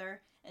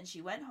father, and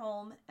she went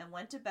home and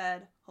went to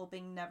bed,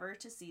 hoping never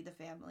to see the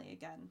family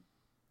again.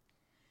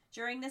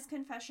 During this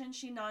confession,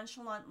 she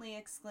nonchalantly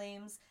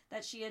exclaims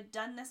that she had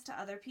done this to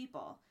other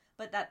people,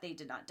 but that they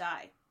did not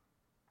die.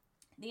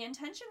 The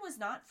intention was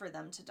not for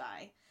them to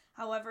die.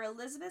 However,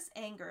 Elizabeth's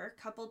anger,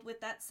 coupled with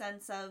that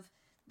sense of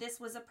this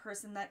was a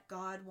person that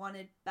God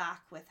wanted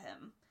back with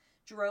him,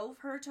 drove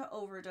her to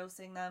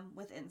overdosing them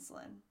with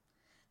insulin.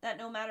 That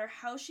no matter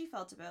how she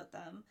felt about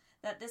them,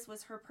 that this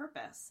was her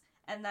purpose,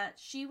 and that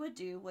she would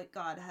do what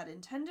God had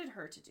intended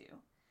her to do.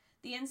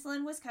 The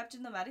insulin was kept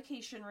in the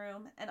medication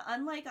room, and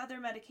unlike other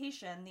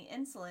medication, the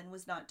insulin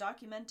was not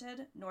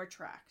documented nor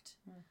tracked.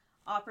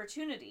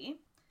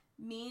 Opportunity,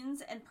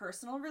 means, and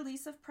personal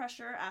release of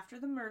pressure after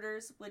the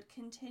murders would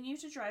continue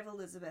to drive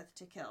Elizabeth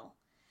to kill.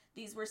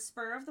 These were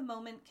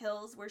spur-of-the-moment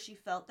kills where she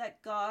felt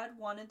that God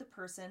wanted the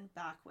person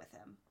back with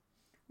him.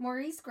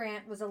 Maurice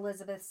Grant was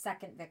Elizabeth's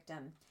second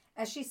victim.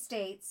 As she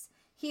states,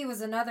 he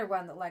was another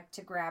one that liked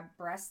to grab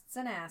breasts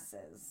and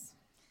asses.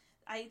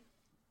 I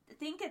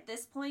think at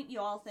this point you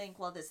all think,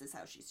 well, this is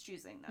how she's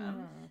choosing them.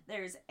 Mm-hmm.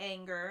 There's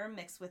anger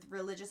mixed with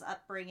religious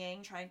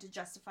upbringing, trying to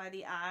justify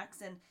the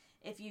acts, and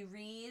if you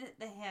read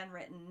the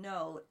handwritten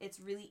note, it's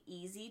really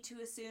easy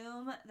to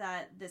assume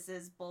that this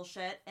is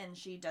bullshit and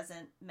she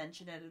doesn't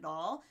mention it at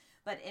all.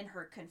 But in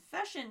her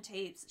confession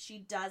tapes, she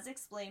does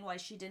explain why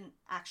she didn't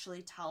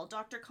actually tell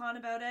Dr. Khan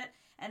about it.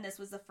 And this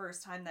was the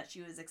first time that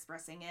she was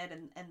expressing it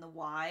and the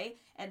why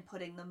and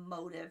putting the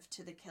motive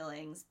to the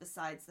killings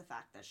besides the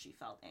fact that she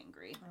felt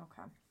angry.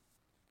 Okay.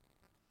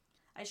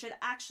 I should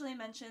actually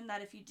mention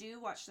that if you do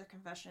watch the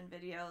confession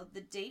video,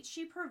 the dates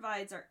she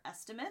provides are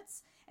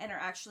estimates and are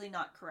actually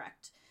not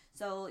correct.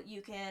 So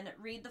you can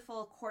read the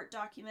full court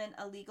document,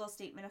 a legal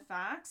statement of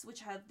facts, which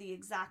have the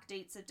exact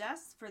dates of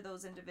deaths for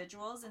those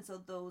individuals, and so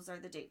those are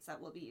the dates that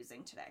we'll be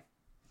using today.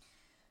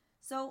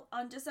 So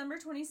on December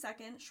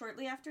 22nd,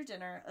 shortly after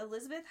dinner,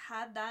 Elizabeth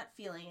had that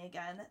feeling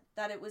again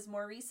that it was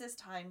Maurice's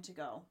time to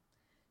go.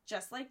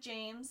 Just like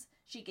James,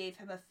 she gave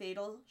him a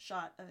fatal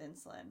shot of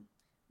insulin.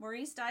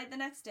 Maurice died the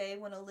next day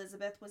when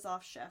Elizabeth was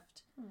off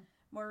shift.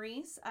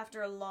 Maurice,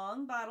 after a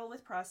long battle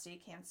with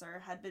prostate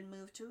cancer, had been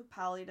moved to a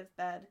palliative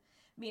bed,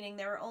 meaning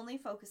they were only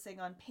focusing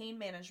on pain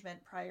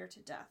management prior to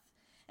death,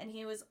 and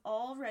he was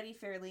already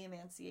fairly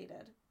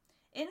emaciated.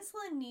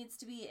 Insulin needs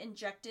to be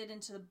injected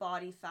into the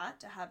body fat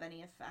to have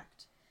any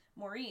effect.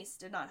 Maurice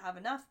did not have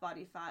enough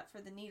body fat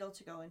for the needle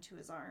to go into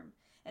his arm,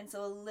 and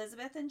so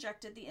Elizabeth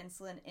injected the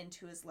insulin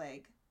into his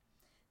leg.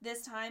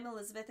 This time,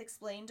 Elizabeth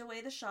explained away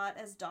the shot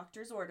as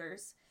doctor's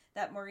orders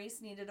that Maurice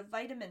needed a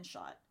vitamin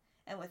shot,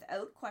 and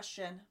without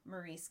question,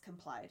 Maurice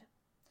complied.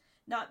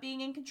 Not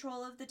being in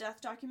control of the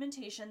death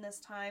documentation this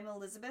time,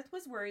 Elizabeth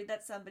was worried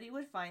that somebody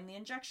would find the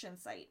injection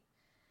site.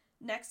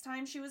 Next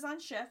time she was on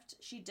shift,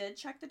 she did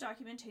check the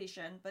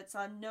documentation, but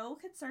saw no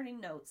concerning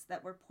notes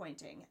that were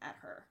pointing at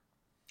her.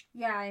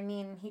 Yeah, I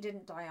mean, he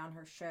didn't die on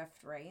her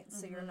shift, right?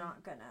 So you're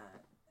not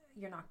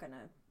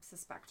gonna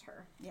suspect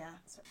her. Yeah.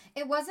 So,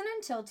 it wasn't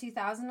until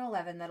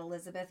 2011 that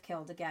Elizabeth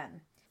killed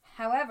again.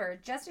 However,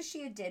 just as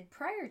she did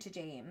prior to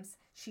James,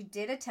 she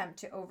did attempt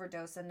to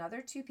overdose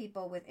another 2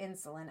 people with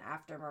insulin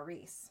after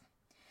Maurice.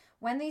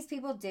 When these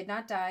people did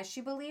not die,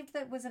 she believed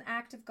that it was an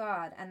act of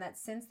God and that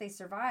since they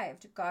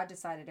survived, God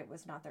decided it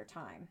was not their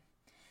time.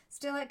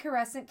 Still at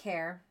Crescent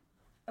Care,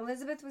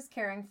 Elizabeth was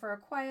caring for a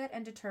quiet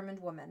and determined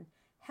woman,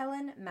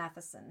 Helen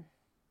Matheson.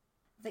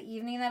 The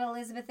evening that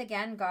Elizabeth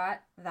again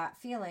got that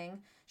feeling,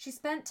 she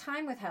spent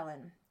time with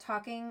Helen,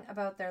 talking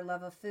about their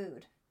love of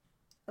food.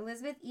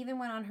 Elizabeth even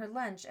went on her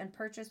lunch and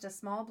purchased a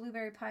small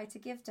blueberry pie to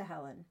give to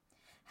Helen.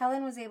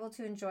 Helen was able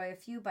to enjoy a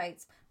few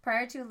bites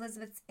prior to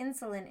Elizabeth's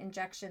insulin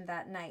injection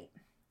that night.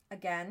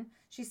 Again,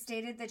 she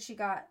stated that she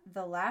got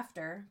the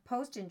laughter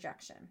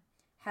post-injection.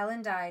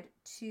 Helen died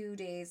 2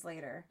 days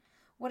later.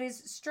 What is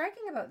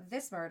striking about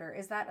this murder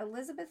is that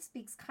Elizabeth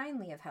speaks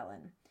kindly of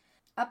Helen.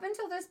 Up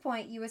until this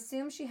point, you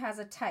assume she has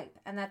a type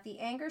and that the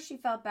anger she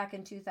felt back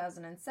in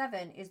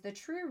 2007 is the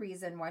true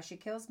reason why she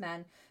kills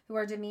men who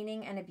are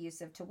demeaning and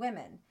abusive to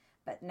women.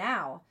 But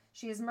now,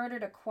 she has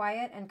murdered a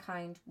quiet and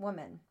kind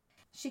woman.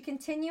 She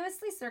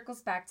continuously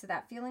circles back to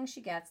that feeling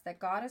she gets that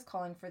God is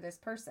calling for this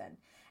person,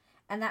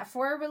 and that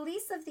for a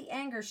release of the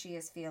anger she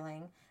is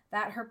feeling,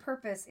 that her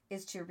purpose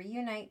is to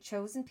reunite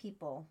chosen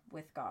people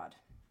with God.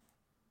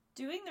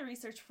 Doing the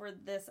research for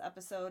this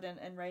episode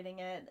and writing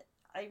it,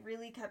 I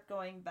really kept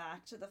going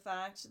back to the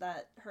fact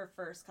that her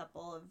first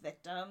couple of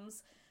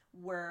victims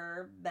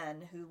were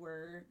men who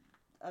were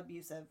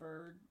abusive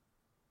or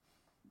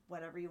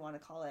whatever you want to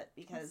call it,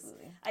 because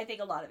Absolutely. I think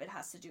a lot of it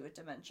has to do with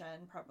dementia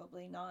and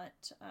probably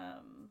not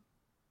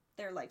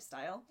their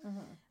lifestyle,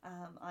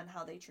 on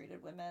how they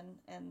treated women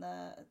and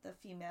the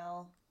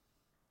female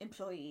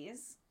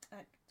employees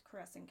at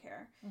Caressing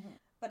Care.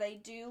 But I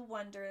do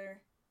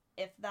wonder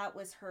if that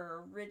was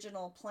her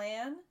original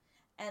plan,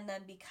 and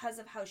then because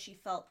of how she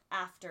felt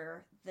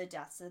after the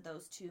deaths of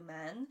those 2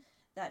 men,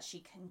 that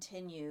she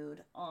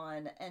continued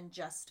on, and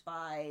just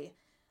by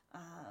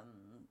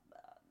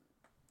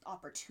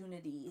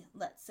opportunity,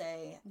 let's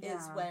say,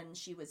 is when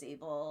she was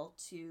able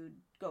to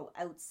go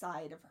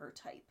outside of her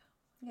type.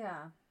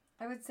 Yeah,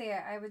 I would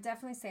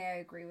definitely say I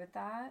agree with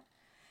that.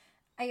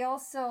 There's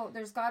also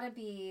got to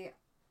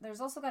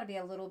be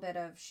a little bit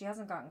of she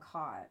hasn't gotten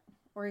caught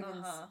or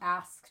even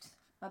asked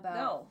about.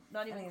 No,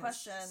 not even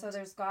questioned. So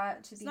there's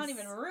got to be. It's not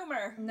even a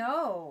rumor.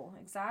 No,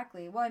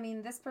 exactly. Well, I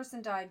mean, this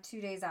person died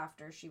 2 days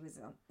after she was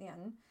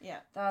in. Yeah.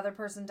 The other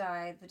person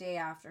died the day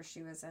after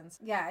she was in.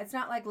 Yeah, it's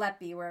not like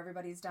Letby where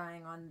everybody's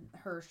dying on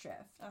her shift.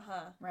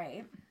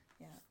 Right?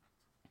 Yeah.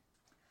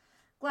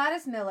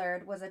 Gladys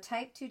Millard was a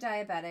type 2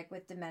 diabetic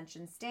with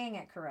dementia staying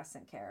at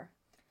Crescent Care.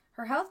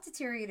 Her health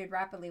deteriorated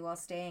rapidly while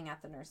staying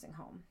at the nursing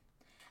home.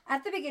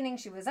 At the beginning,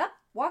 she was up,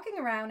 walking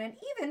around, and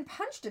even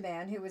punched a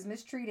man who was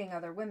mistreating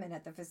other women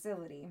at the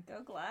facility.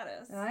 Go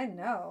Gladys. I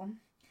know.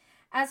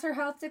 As her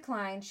health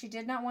declined, she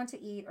did not want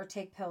to eat or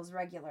take pills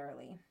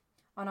regularly.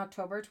 On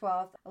October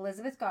 12th,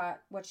 Elizabeth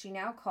got what she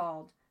now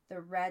called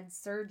the red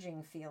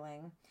surging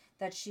feeling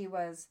that she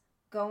was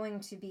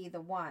going to be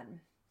the one.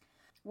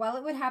 While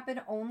it would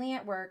happen only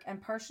at work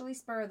and partially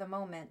spur of the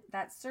moment,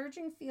 that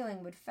surging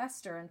feeling would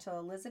fester until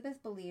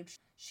Elizabeth believed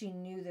she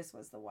knew this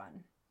was the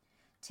one.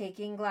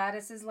 Taking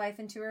Gladys's life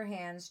into her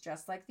hands,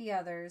 just like the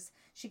others,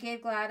 she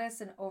gave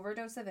Gladys an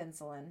overdose of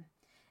insulin.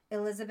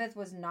 Elizabeth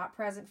was not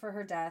present for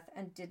her death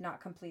and did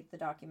not complete the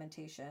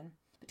documentation.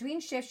 Between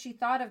shifts, she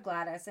thought of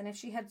Gladys and if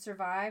she had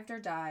survived or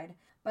died,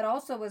 but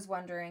also was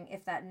wondering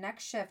if that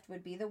next shift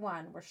would be the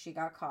one where she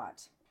got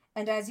caught.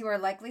 And as you are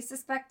likely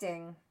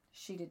suspecting,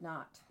 she did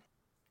not.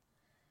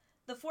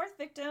 The fourth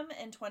victim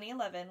in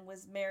 2011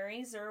 was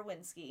Mary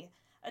Zurowinski,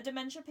 a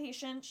dementia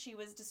patient. She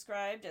was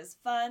described as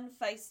fun,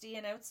 feisty,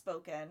 and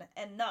outspoken,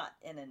 and not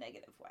in a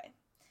negative way.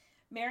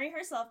 Mary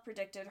herself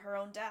predicted her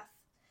own death.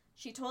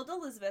 She told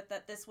Elizabeth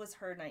that this was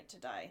her night to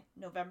die,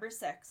 November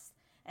 6th,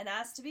 and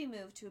asked to be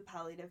moved to a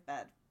palliative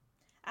bed.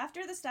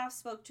 After the staff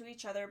spoke to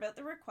each other about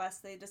the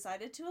request, they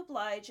decided to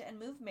oblige and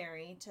move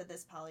Mary to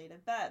this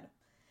palliative bed.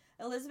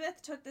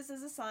 Elizabeth took this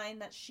as a sign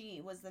that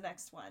she was the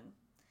next one.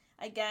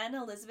 Again,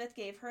 Elizabeth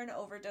gave her an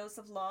overdose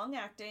of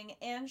long-acting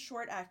and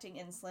short-acting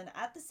insulin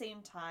at the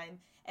same time,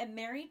 and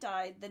Mary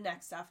died the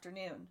next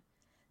afternoon.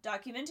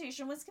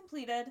 Documentation was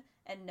completed,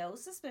 and no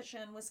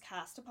suspicion was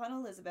cast upon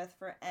Elizabeth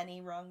for any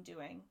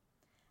wrongdoing.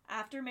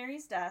 After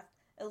Mary's death,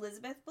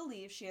 Elizabeth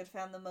believed she had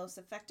found the most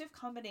effective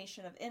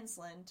combination of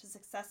insulin to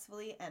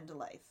successfully end a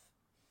life.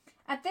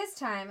 At this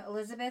time,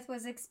 Elizabeth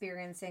was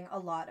experiencing a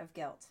lot of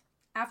guilt.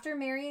 After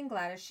Mary and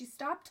Gladys, she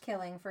stopped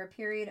killing for a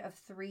period of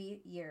 3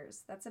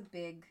 years. That's a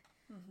big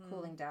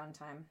cooling down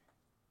time.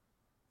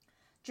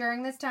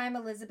 During this time,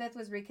 Elizabeth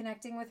was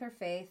reconnecting with her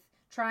faith,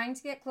 trying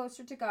to get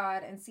closer to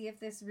God and see if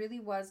this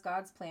really was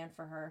God's plan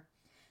for her.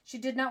 She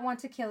did not want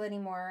to kill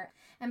anymore,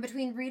 and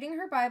between reading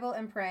her Bible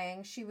and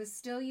praying, she was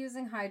still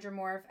using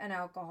hydromorph and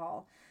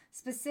alcohol,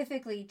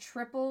 specifically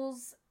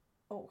triples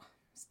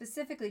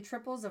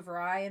of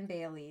rye and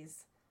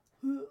Baileys.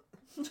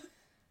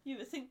 You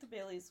would think the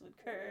Baileys would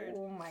curd.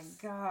 Oh my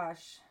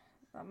gosh.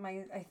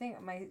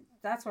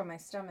 That's why my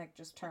stomach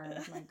just turned.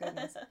 My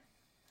goodness.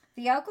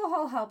 The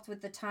alcohol helped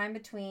with the time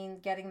between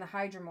getting the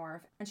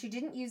hydromorph, and she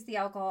didn't use the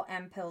alcohol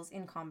and pills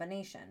in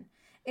combination.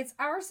 It's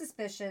our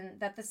suspicion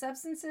that the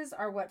substances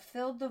are what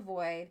filled the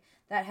void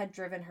that had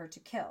driven her to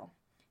kill.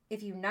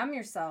 If you numb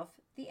yourself,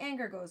 the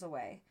anger goes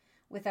away.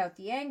 Without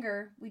the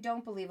anger, we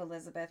don't believe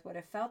Elizabeth would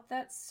have felt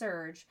that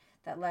surge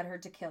that led her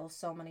to kill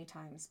so many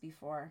times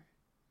before.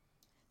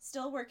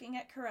 Still working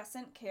at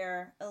Crescent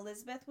Care,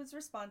 Elizabeth was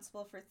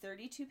responsible for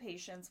 32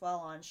 patients while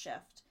on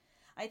shift.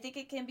 I think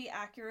it can be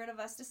accurate of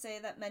us to say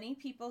that many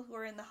people who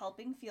are in the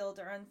helping field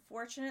are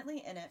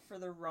unfortunately in it for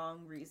the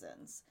wrong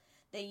reasons.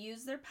 They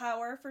use their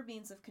power for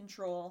means of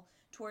control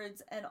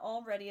towards an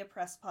already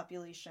oppressed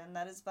population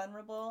that is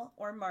vulnerable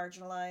or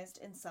marginalized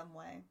in some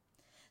way.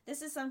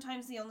 This is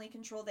sometimes the only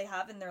control they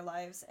have in their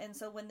lives, and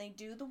so when they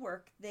do the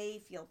work,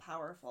 they feel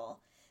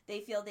powerful.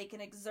 They feel they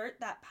can exert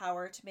that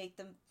power to make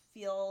them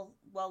feel,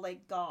 well,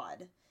 like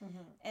God.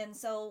 And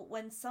so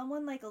when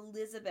someone like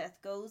Elizabeth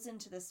goes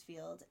into this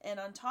field, and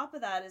on top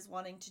of that is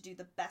wanting to do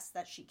the best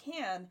that she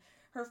can,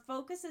 her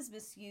focus is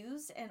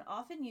misused and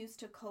often used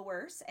to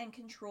coerce and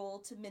control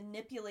to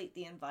manipulate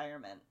the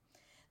environment.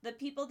 The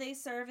people they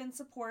serve and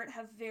support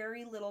have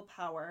very little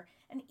power,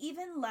 and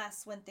even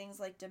less when things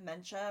like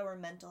dementia or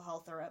mental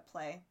health are at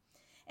play.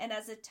 And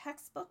as a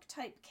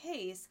textbook-type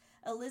case,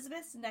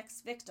 Elizabeth's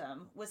next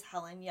victim was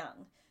Helen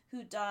Young,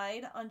 who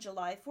died on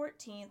July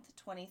 14th,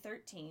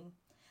 2013.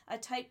 A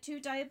type 2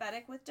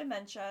 diabetic with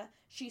dementia,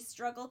 she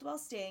struggled while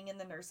staying in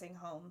the nursing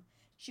home.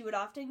 She would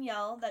often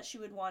yell that she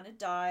would want to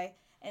die,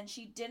 and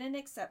she didn't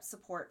accept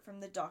support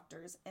from the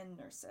doctors and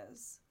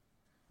nurses.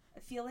 I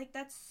feel like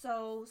that's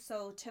so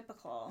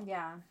typical.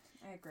 Yeah,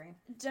 I agree.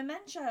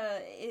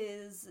 Dementia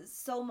is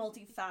so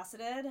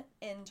multifaceted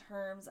in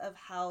terms of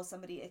how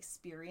somebody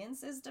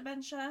experiences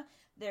dementia.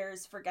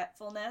 There's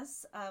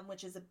forgetfulness,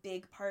 which is a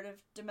big part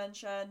of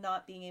dementia,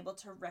 not being able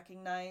to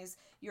recognize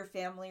your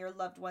family or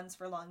loved ones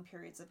for long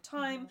periods of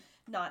time,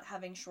 not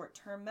having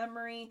short-term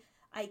memory.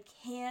 I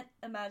can't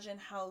imagine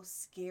how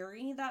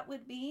scary that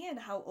would be and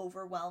how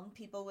overwhelmed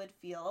people would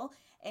feel.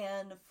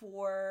 And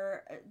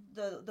for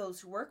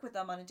those who work with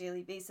them on a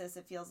daily basis,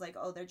 it feels like,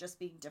 oh, they're just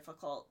being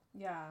difficult.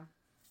 Yeah,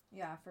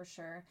 for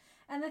sure.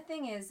 And the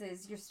thing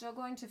is you're still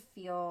going to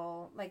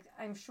feel, like,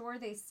 I'm sure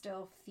they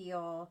still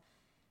feel,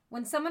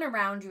 when someone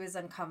around you is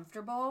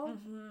uncomfortable,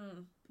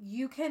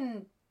 you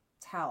can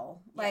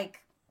tell.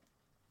 Like,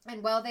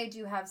 and while they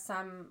do have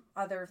some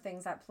other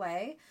things at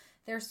play,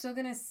 they're still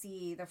going to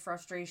see the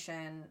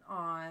frustration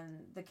on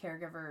the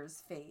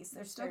caregiver's face.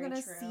 They're still going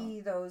to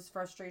see those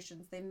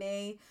frustrations. They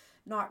may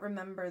not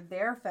remember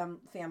their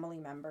family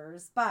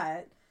members,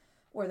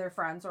 or their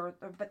friends,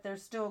 but they're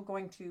still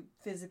going to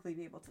physically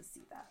be able to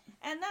see that.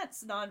 And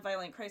that's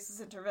nonviolent crisis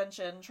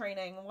intervention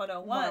training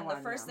 101. The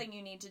first thing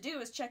you need to do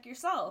is check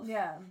yourself.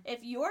 Yeah. If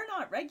you're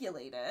not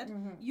regulated,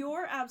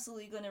 you're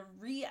absolutely going to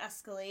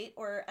re-escalate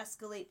or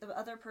escalate the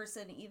other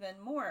person even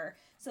more.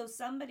 So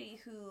somebody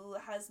who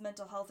has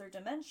mental health or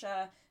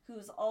dementia,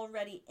 who's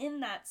already in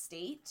that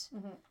state,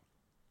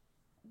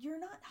 you're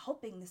not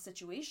helping the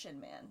situation,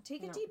 man.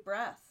 Take a No. deep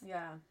breath.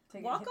 Yeah.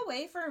 Walk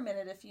away for a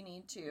minute if you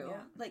need to.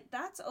 Yeah. Like,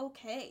 that's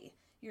okay.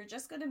 You're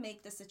just going to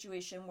make the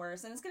situation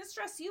worse, and it's going to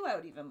stress you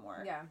out even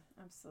more. Yeah,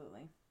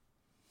 absolutely.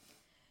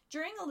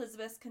 During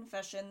Elizabeth's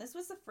confession, this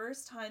was the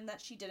first time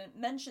that she didn't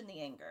mention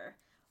the anger,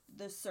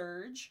 the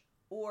surge,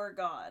 or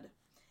God.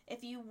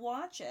 If you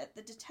watch it,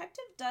 the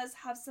detective does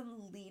have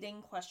some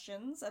leading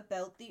questions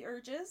about the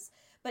urges,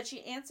 but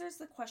she answers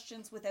the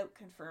questions without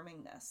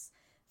confirming this.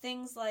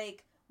 Things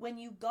like, when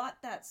you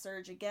got that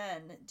surge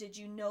again, did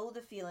you know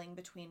the feeling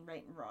between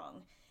right and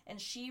wrong?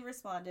 And she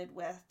responded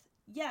with,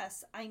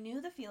 yes, I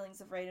knew the feelings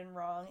of right and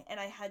wrong, and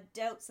I had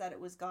doubts that it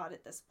was God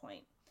at this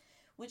point.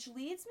 Which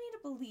leads me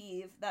to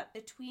believe that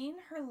between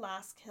her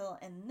last kill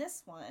and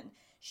this one,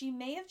 she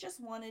may have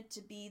just wanted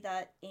to be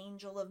that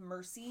angel of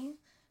mercy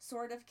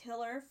sort of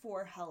killer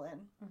for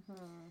Helen.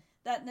 Mm-hmm.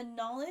 That the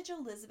knowledge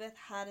Elizabeth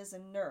had as a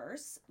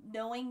nurse,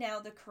 knowing now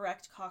the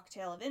correct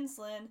cocktail of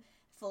insulin,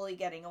 fully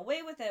getting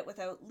away with it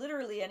without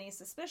literally any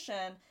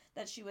suspicion,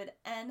 that she would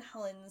end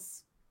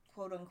Helen's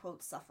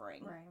quote-unquote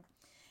suffering. Right.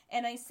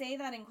 And I say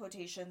that in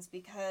quotations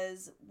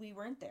because we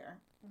weren't there.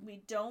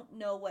 We don't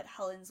know what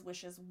Helen's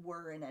wishes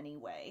were in any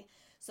way.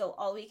 So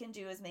all we can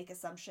do is make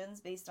assumptions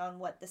based on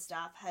what the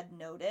staff had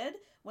noted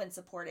when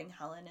supporting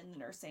Helen in the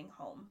nursing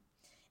home.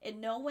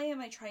 In no way am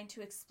I trying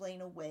to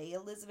explain away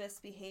Elizabeth's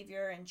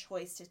behavior and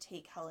choice to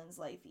take Helen's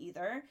life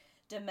either.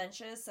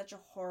 Dementia is such a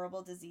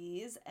horrible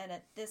disease, and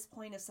at this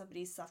point, if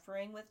somebody's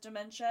suffering with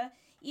dementia,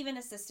 even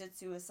assisted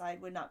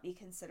suicide would not be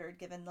considered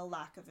given the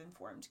lack of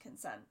informed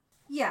consent.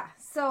 Yeah,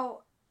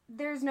 so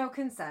there's no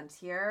consent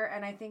here,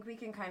 and I think we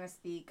can kind of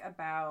speak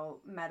about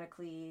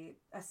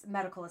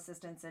medical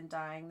assistance in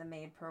dying, the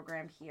MAID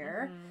program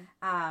here.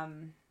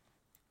 Mm-hmm.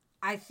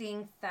 I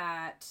think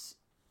that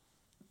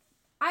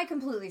I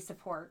completely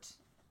support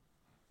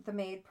the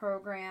MAID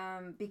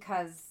program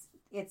because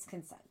it's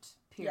consent.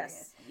 Period.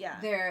 Yes.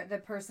 Yeah. The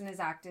person is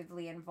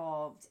actively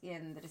involved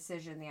in the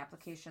decision, the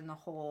application, the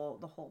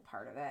whole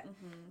part of it.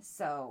 Mm-hmm.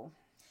 So,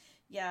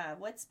 yeah,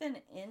 what's been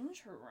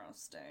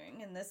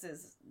interesting, and this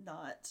is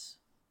not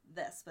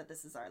this, but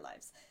this is our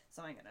lives,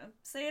 so I'm gonna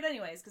say it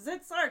anyways because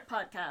it's our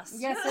podcast.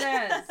 Yes,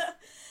 it is.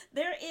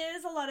 There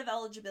is a lot of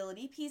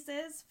eligibility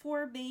pieces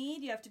for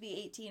MAID. You have to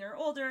be 18 or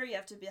older. You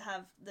have to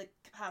have the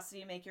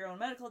capacity to make your own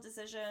medical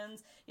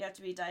decisions. You have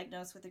to be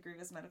diagnosed with a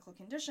grievous medical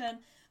condition.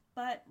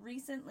 But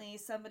recently,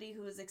 somebody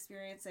who was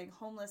experiencing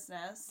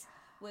homelessness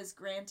was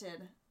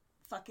granted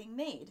fucking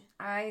MAID.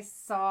 I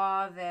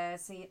saw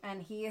this,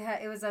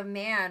 it was a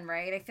man,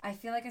 right? I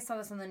feel like I saw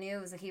this on the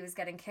news that he was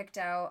getting kicked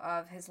out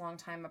of his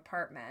longtime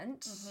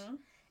apartment. Mm-hmm.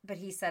 But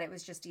he said it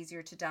was just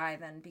easier to die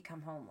than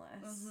become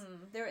homeless.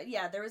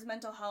 Mm-hmm. There was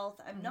mental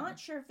health. I'm not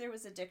sure if there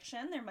was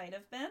addiction. There might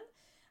have been.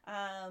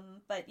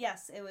 But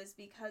yes, it was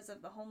because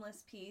of the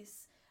homeless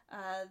piece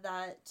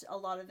that a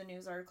lot of the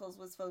news articles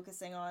was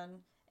focusing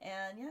on.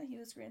 And yeah, he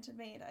was granted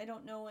MAID. I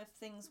don't know if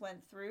things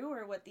went through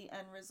or what the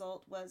end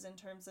result was in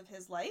terms of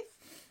his life.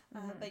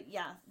 But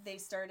yeah, they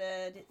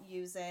started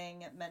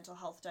using mental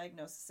health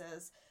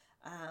diagnoses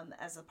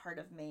as a part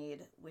of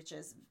MAID, which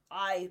is,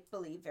 I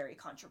believe, very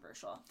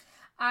controversial.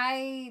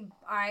 I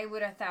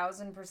would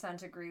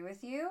 1,000% agree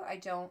with you. I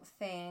don't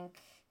think.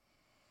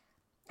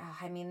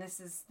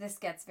 This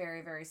gets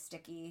very, very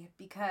sticky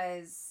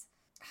because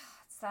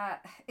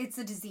it's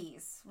a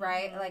disease,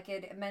 right?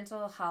 Mm-hmm.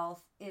 Mental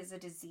health is a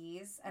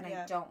disease, and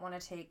I don't want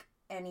to take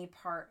any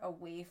part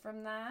away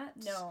from that.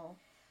 No,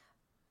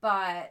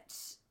 but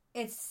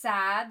it's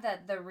sad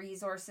that the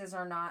resources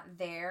are not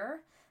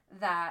there.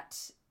 That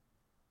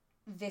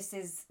this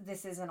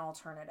is an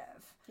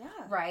alternative. Yeah.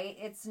 Right?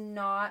 It's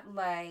not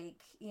like,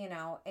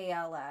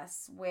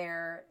 ALS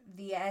where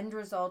the end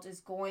result is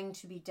going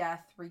to be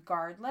death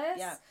regardless.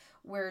 Yeah.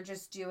 We're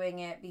just doing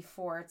it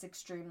before it's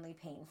extremely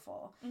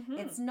painful. Mm-hmm.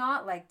 It's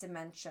not like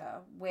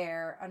dementia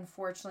where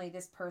unfortunately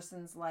this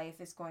person's life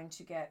is going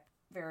to get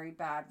very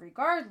bad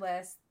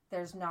regardless.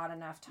 There's not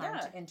enough time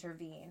to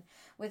intervene.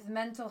 With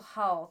mental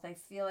health, I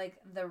feel like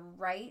the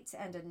right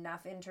and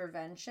enough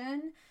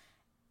intervention,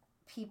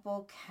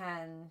 people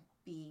can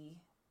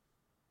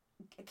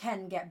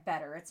get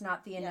better. It's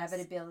not the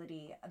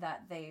inevitability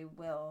that they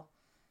will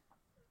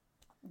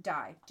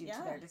die due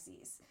to their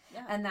disease.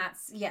 Yeah. And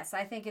that's,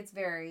 I think it's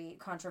very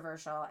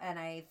controversial.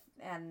 And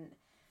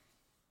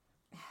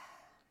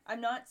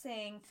I'm not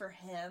saying for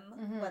him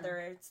whether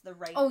it's the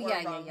right or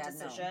wrong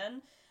decision.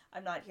 No.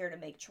 I'm not here to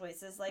make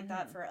choices like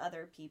that for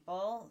other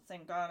people.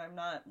 Thank God I'm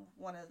not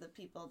one of the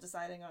people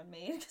deciding on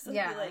me, because I'd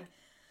be like,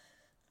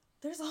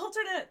 there's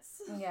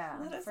alternates. Yeah,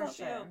 let us for help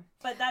sure. you.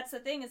 But that's the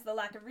thing, is the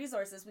lack of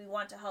resources. We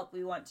want to help.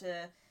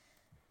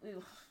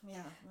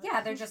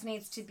 There just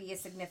needs to be a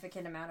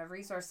significant amount of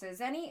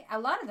resources. A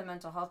lot of the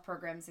mental health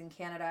programs in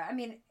Canada, I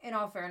mean, in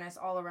all fairness,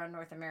 all around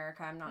North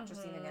America, I'm not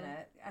just even going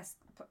to,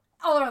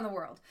 all around the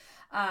world,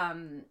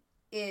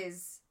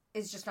 is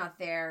just not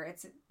there.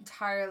 It's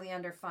entirely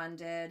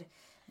underfunded.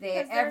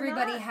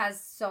 Everybody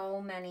has so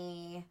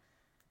many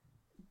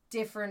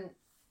different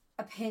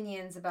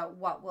opinions about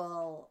what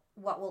will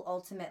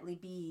ultimately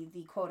be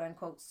the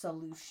quote-unquote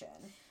solution.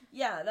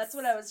 Yeah, that's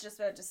what I was just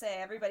about to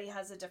say. Everybody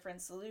has a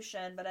different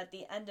solution, but at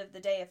the end of the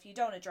day, if you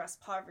don't address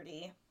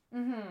poverty,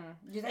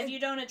 if you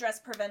don't address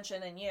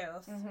prevention in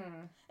youth,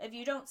 if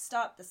you don't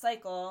stop the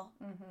cycle,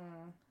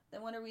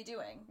 then what are we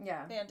doing?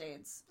 Yeah.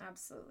 Band-Aids.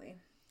 Absolutely.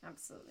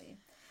 Absolutely.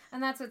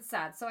 And that's what's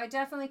sad. So I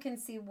definitely can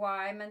see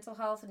why mental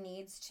health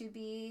needs to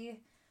be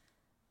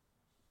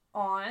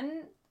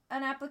on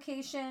an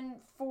application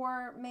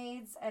for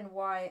maids and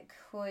why it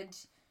could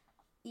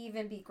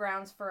even be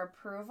grounds for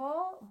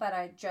approval, but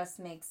it just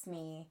makes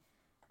me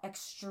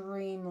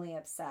extremely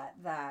upset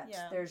that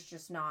there's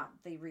just not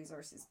the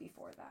resources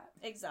before that.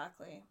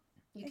 Exactly.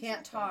 You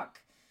can't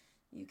talk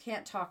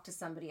to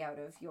somebody out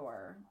of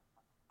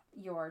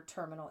your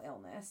terminal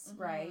illness,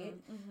 right?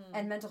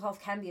 And mental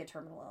health can be a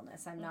terminal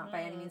illness. I'm not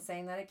by any means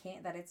saying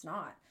that it's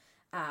not.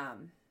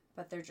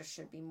 But there just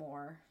should be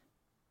more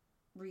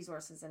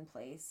resources in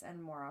place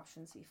and more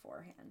options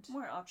beforehand.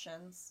 More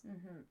options.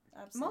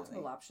 Absolutely.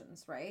 Multiple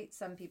options, right?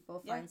 Some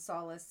people find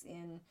solace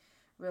in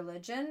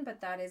religion, but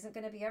that isn't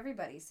going to be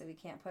everybody, so we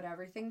can't put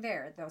everything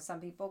there. Though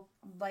some people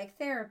like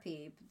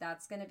therapy,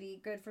 that's going to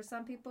be good for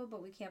some people,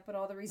 but we can't put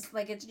all the reasons.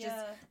 Like, it's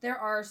just, there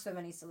are so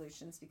many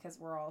solutions because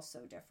we're all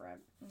so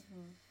different.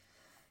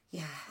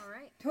 Yeah. All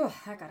right. Whew,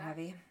 that got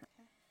heavy.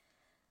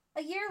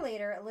 A year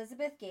later,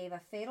 Elizabeth gave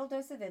a fatal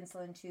dose of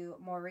insulin to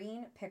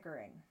Maureen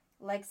Pickering.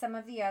 Like some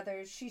of the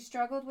others, she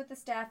struggled with the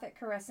staff at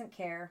Crescent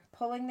Care,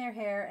 pulling their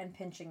hair and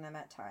pinching them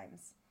at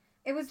times.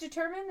 It was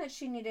determined that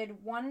she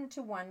needed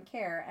one-to-one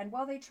care, and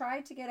while they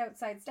tried to get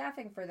outside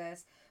staffing for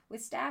this,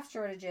 with staff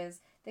shortages,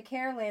 the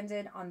care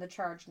landed on the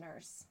charge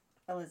nurse,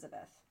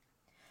 Elizabeth.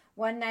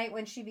 One night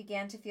when she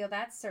began to feel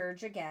that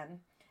surge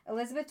again,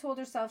 Elizabeth told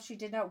herself she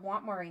did not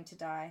want Maureen to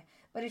die,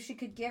 but if she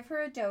could give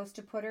her a dose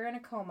to put her in a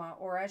coma,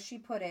 or as she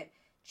put it,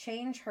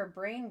 change her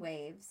brain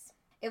waves,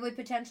 it would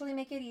potentially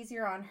make it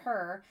easier on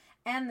her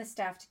and the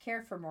staff to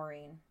care for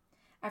Maureen.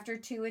 After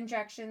 2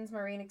 injections,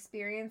 Maureen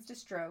experienced a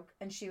stroke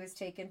and she was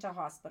taken to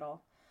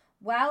hospital.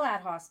 While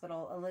at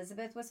hospital,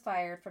 Elizabeth was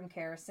fired from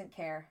Crescent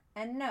Care.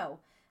 And no,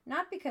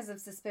 not because of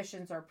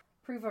suspicions or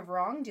proof of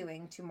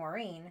wrongdoing to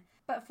Maureen,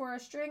 but for a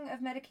string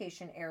of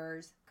medication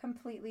errors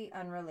completely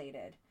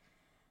unrelated.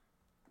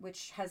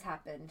 Which has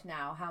happened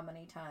now how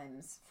many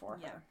times for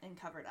her? Yeah, and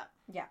covered up.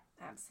 Yeah,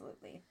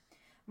 absolutely.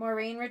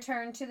 Maureen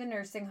returned to the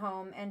nursing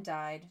home and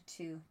died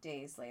 2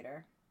 days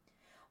later.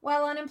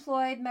 While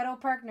unemployed, Meadow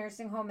Park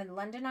Nursing Home in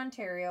London,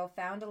 Ontario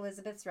found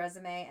Elizabeth's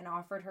resume and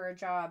offered her a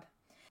job.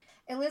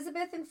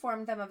 Elizabeth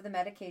informed them of the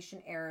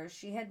medication errors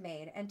she had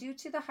made, and due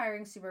to the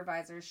hiring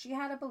supervisors, she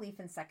had a belief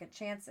in second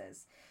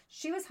chances.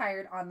 She was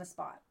hired on the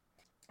spot.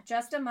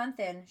 Just a month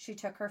in, she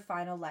took her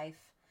final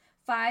life.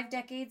 5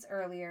 decades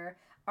earlier,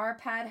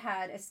 Arpad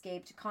had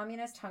escaped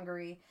communist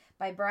Hungary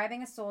by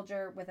bribing a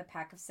soldier with a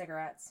pack of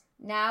cigarettes.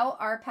 Now,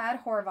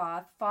 Arpad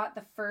Horvath fought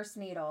the first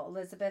needle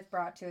Elizabeth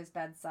brought to his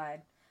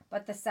bedside.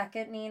 But the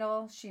second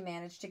needle, she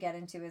managed to get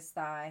into his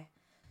thigh.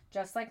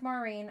 Just like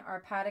Maureen,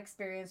 Arpad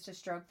experienced a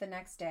stroke the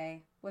next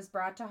day, was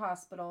brought to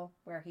hospital,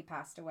 where he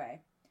passed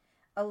away.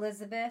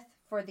 Elizabeth,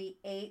 for the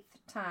 8th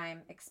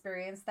time,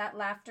 experienced that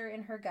laughter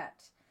in her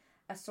gut,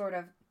 a sort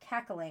of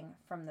cackling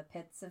from the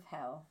pits of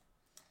hell.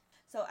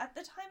 So at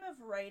the time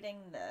of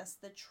writing this,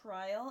 the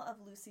trial of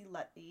Lucy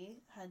Letby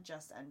had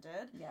just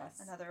ended. Yes.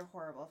 Another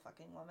horrible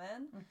fucking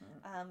woman.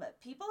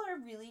 People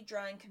are really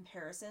drawing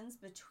comparisons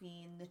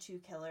between the 2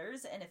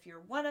 killers, and if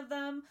you're one of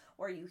them,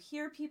 or you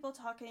hear people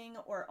talking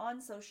or on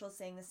social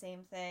saying the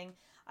same thing,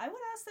 I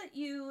would ask that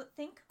you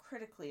think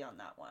critically on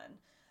that one.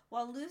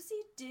 While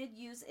Lucy did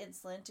use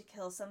insulin to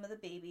kill some of the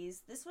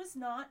babies, this was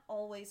not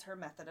always her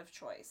method of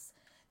choice.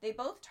 They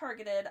both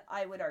targeted,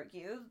 I would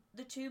argue,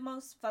 the 2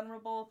 most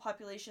vulnerable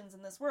populations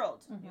in this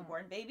world.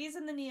 Newborn babies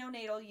in the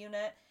neonatal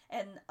unit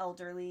and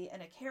elderly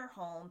in a care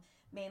home,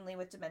 mainly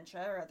with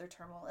dementia or other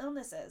terminal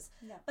illnesses.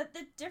 Yeah. But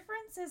the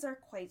differences are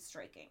quite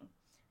striking.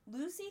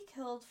 Lucy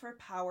killed for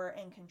power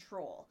and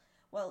control,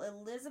 while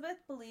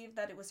Elizabeth believed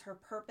that it was her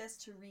purpose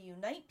to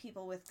reunite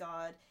people with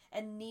God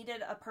and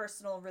needed a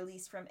personal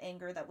release from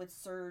anger that would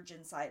surge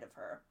inside of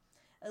her.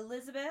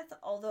 Elizabeth,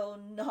 although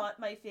not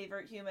my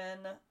favorite human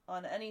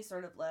on any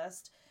sort of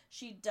list,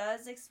 she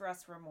does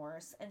express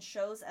remorse and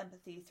shows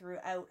empathy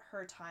throughout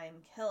her time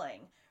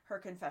killing, her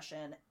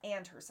confession,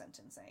 and her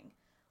sentencing.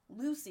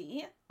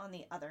 Lucy, on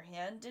the other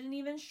hand, didn't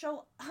even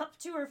show up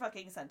to her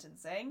fucking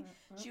sentencing.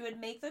 She would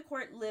make the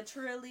court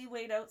literally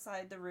wait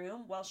outside the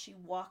room while she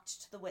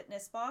walked to the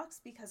witness box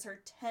because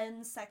her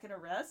 10-second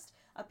arrest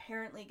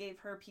apparently gave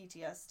her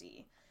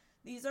PTSD.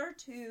 These are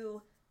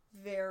 2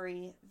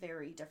 very,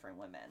 very different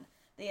women.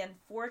 They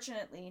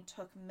unfortunately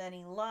took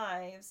many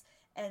lives,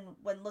 and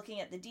when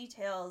looking at the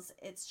details,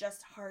 it's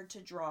just hard to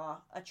draw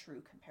a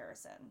true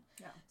comparison.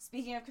 Yeah.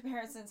 Speaking of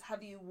comparisons,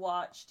 have you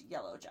watched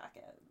Yellow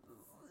Jacket?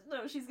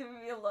 No, she's giving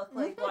me a look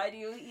like, why do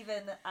you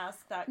even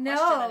ask that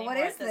question anymore what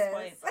is at this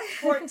point?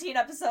 14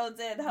 episodes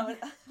in,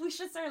 we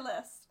should start a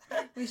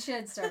list. We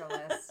should start a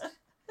list.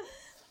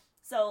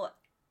 So,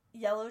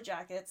 Yellow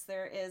Jackets,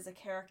 there is a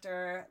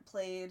character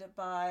played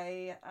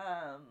by,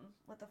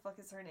 what the fuck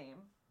is her name?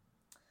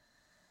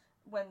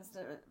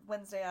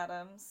 Wednesday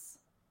Addams.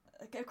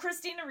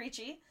 Christina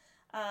Ricci.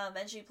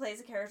 And she plays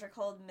a character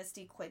called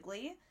Misty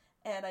Quigley.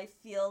 And I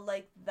feel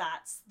like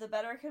that's the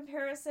better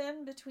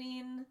comparison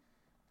between,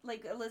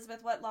 like,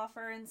 Elizabeth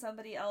Wettlaufer and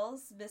somebody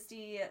else.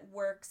 Misty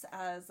works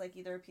as, like,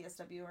 either a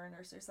PSW or a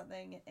nurse or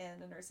something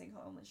in a nursing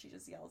home, and she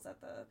just yells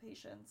at the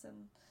patients,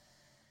 and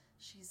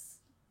she's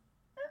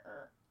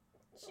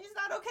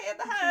not okay in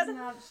the head.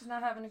 She's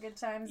not having a good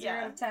time. 0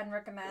 out of 10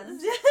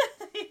 recommends.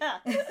 Yeah.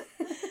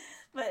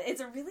 But it's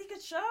a really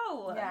good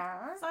show.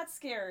 Yeah. It's not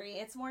scary.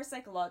 It's more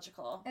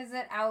psychological. Is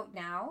it out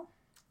now?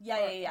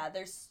 Yeah.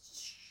 There's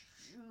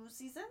 2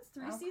 seasons?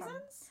 3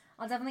 seasons?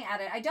 I'll definitely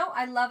add it.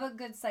 I love a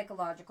good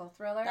psychological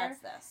thriller. That's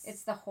this.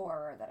 It's the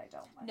horror that I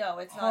don't like. No,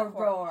 it's not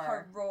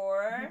horror.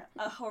 Horror.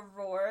 A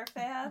horror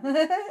fan?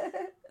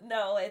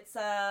 No, it's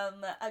a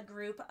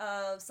group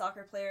of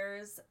soccer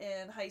players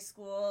in high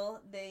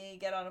school. They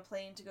get on a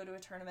plane to go to a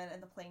tournament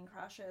and the plane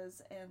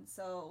crashes, and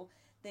so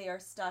they are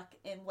stuck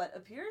in what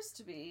appears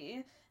to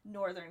be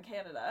northern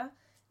Canada,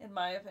 in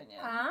my opinion.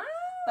 Oh.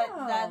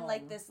 But then,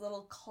 like, this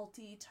little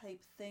culty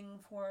type thing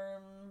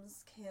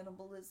forms,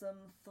 cannibalism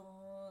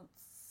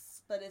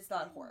thoughts, but it's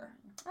not horror.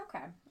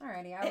 Okay,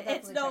 alrighty.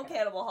 It's no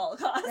Cannibal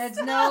Holocaust. It's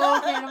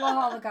no Cannibal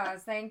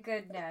Holocaust, thank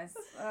goodness.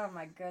 Oh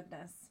my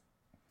goodness.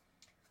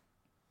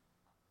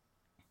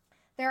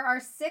 There are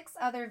 6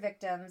 other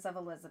victims of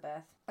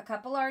Elizabeth, a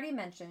couple already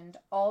mentioned,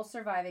 all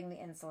surviving the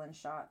insulin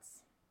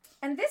shots.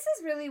 And this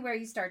is really where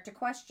you start to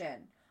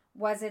question,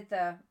 was it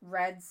the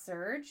red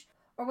surge?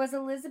 Or was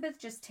Elizabeth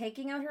just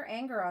taking out her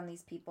anger on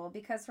these people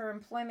because her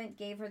employment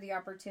gave her the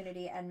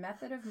opportunity and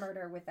method of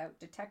murder without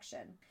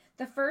detection?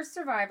 The first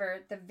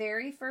survivor, the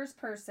very first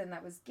person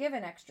that was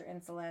given extra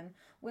insulin,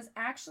 was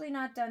actually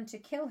not done to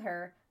kill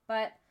her,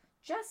 but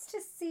just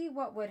to see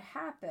what would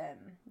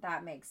happen.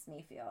 That makes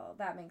me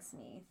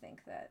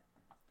think that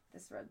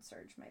this red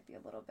surge might be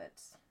a little bit...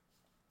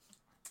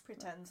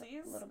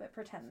 Pretensies? A little bit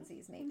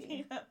pretensies,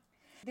 maybe. Yeah.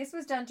 This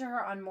was done to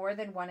her on more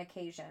than one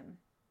occasion.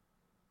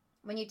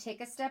 When you take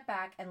a step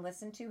back and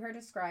listen to her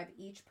describe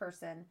each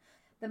person,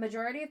 the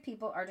majority of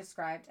people are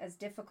described as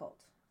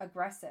difficult,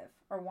 aggressive,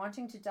 or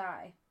wanting to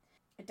die.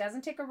 It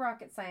doesn't take a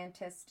rocket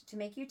scientist to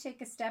make you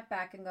take a step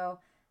back and go,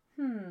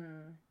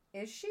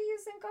 is she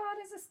using God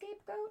as a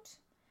scapegoat?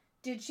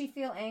 Did she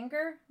feel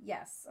anger?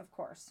 Yes, of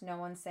course. No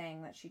one's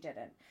saying that she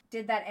didn't.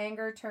 Did that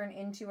anger turn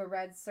into a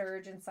red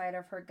surge inside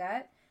of her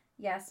gut?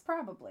 Yes,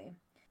 probably.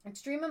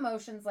 Extreme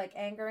emotions like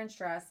anger and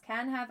stress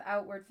can have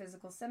outward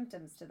physical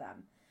symptoms to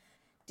them.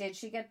 Did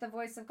she get the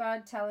voice of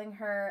God telling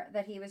her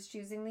that he was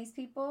choosing these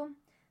people?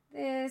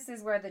 This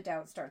is where the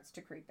doubt starts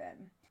to creep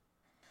in.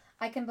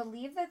 I can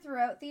believe that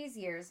throughout these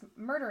years,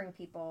 murdering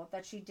people,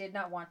 that she did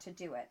not want to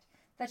do it,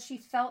 that she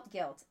felt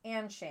guilt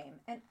and shame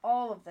and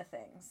all of the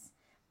things.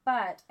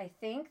 But I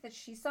think that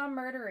she saw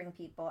murdering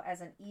people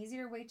as an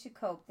easier way to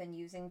cope than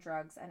using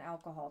drugs and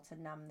alcohol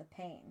to numb the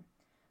pain.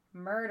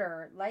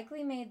 Murder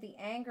likely made the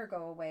anger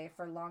go away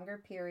for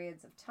longer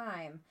periods of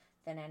time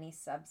than any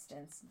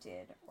substance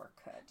did or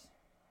could.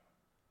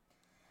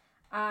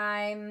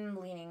 I'm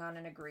leaning on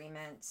an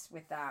agreement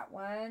with that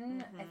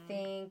one. I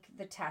think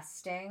the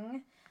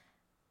testing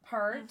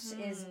part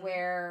is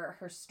where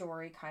her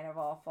story kind of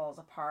all falls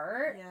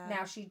apart. Yeah.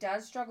 Now, she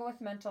does struggle with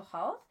mental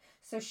health,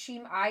 so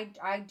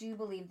I do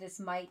believe this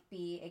might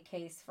be a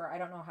case for, I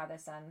don't know how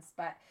this ends,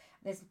 but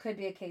this could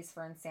be a case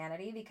for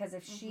insanity, because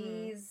if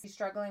she's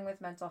struggling with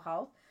mental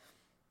health,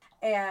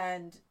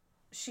 and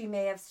she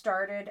may have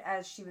started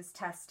as she was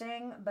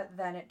testing, but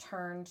then it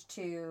turned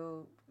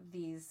to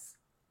these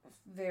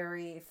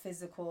very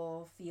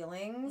physical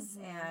feelings,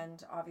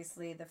 and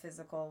obviously the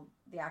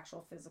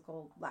actual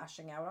physical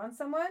lashing out on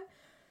someone.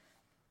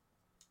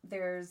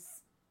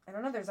 There's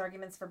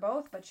arguments for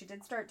both, but she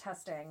did start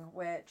testing,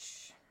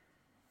 which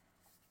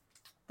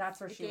that's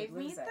where she would lose it. It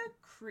gave me the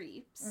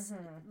creeps,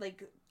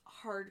 like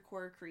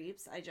hardcore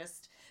creeps.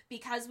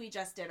 Because we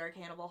just did our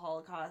Cannibal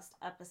Holocaust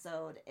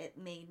episode, it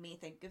made me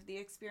think of the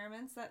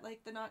experiments that,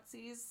 like, the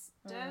Nazis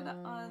did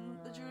on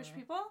the Jewish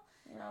people.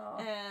 No.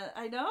 And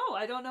I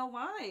don't know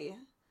why,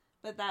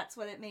 but that's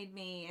what it made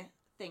me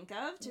think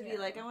of, to be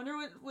like, I wonder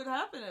what would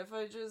happen if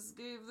I just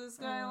gave this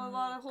guy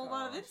a whole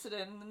lot of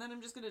incident, and then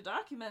I'm just going to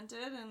document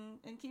it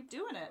and keep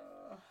doing it.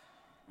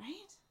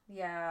 Right?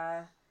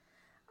 Yeah.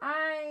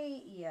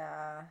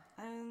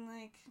 I'm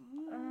like,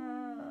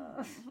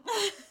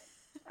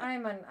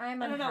 I'm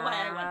I don't know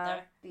why I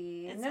went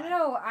there.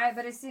 No.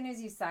 But as soon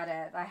as you said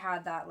it, I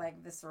had that,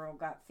 like, visceral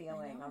gut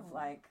feeling of,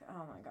 like,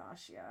 oh my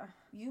gosh, yeah.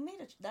 You made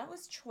that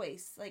was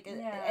choice, like,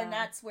 and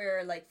that's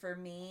where, like, for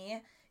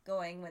me,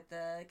 going with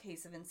the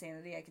case of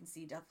insanity, I can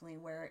see definitely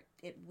where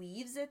it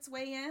weaves its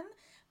way in.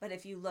 But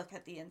if you look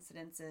at the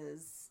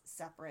incidences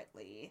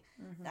separately,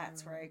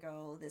 that's where I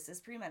go, this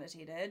is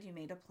premeditated. You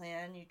made a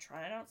plan. You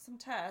tried out some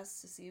tests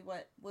to see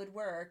what would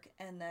work.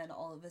 And then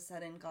all of a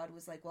sudden, God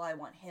was like, well, I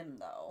want him,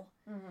 though.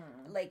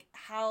 Like,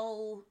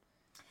 how...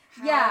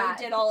 How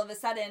did all of a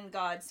sudden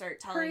God start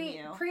telling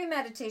you?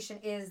 Premeditation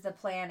is the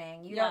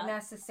planning. You Yeah. don't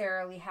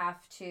necessarily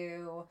have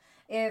to.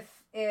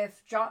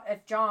 If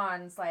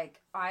John's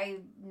like, I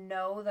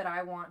know that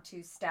I want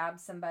to stab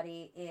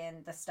somebody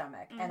in the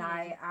stomach, and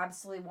I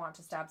absolutely want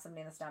to stab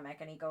somebody in the stomach,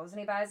 and he goes and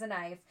he buys a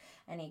knife,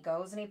 and he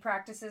goes and he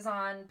practices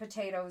on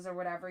potatoes or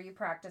whatever you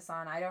practice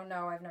on. I don't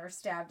know. I've never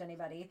stabbed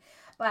anybody.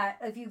 But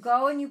if you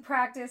go and you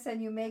practice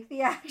and you make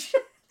the action...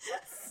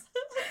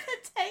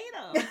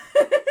 Potato.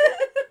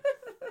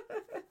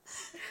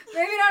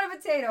 Maybe not a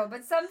potato,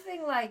 but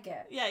something like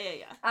it. Yeah.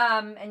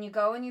 And you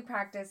go and you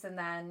practice, and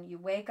then you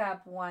wake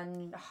up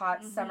one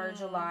hot summer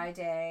July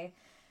day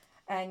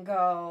and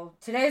go,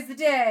 today's the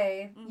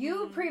day.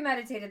 You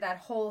premeditated that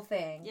whole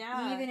thing.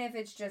 Yeah. Even if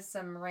it's just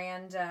some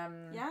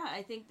random... Yeah,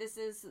 I think this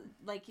is,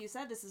 like you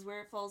said, this is where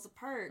it falls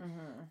apart.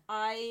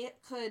 I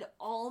could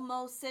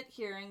almost sit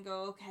here and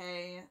go,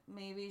 okay,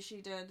 maybe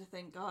she did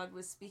think God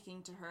was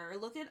speaking to her.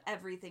 Look at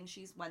everything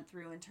she's went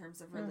through in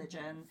terms of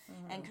religion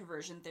and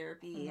conversion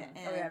therapy.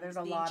 And there's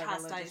a lot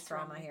of religious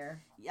trauma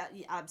here. Yeah,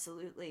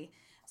 absolutely.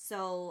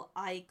 So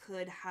I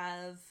could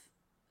have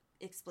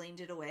explained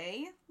it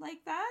away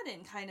like that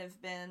and kind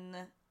of been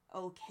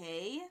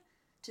okay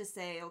to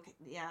say, okay,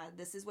 yeah,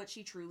 this is what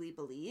she truly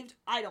believed.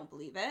 I don't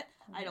believe it.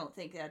 I don't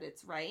think that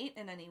it's right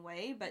in any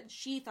way, but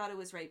she thought it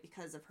was right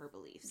because of her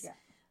beliefs. Yeah.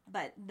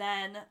 But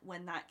then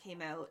when that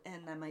came out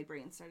and then my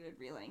brain started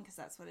reeling, because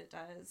that's what it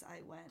does, I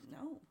went,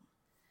 no.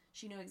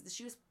 She knew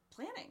she was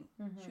planning.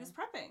 She was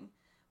prepping.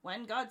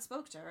 When God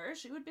spoke to her,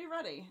 she would be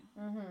ready.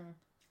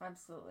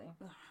 Absolutely.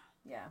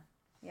 Yeah.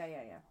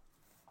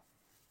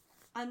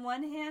 On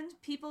one hand,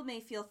 people may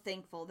feel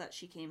thankful that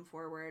she came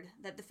forward,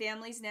 that the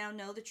families now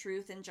know the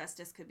truth and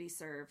justice could be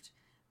served.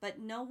 But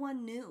no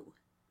one knew.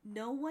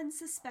 No one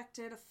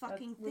suspected a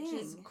fucking thing.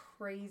 Which is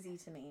crazy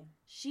to me.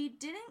 She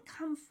didn't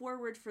come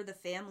forward for the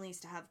families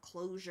to have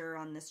closure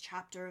on this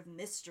chapter of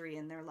mystery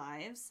in their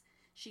lives.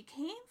 She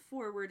came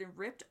forward and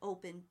ripped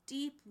open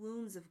deep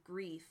wounds of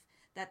grief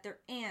that their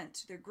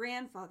aunt, their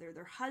grandfather,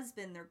 their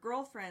husband, their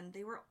girlfriend,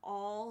 they were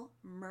all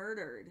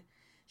murdered.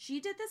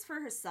 She did this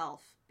for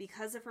herself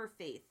because of her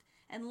faith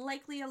and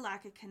likely a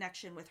lack of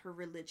connection with her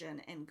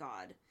religion and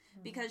God,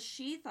 because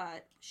she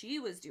thought she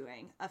was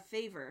doing a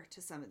favor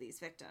to some of these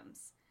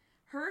victims.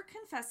 Her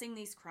confessing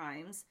these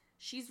crimes,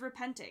 she's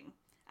repenting,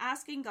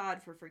 asking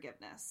God for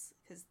forgiveness,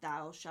 because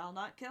thou shalt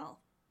not kill.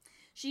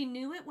 She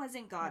knew it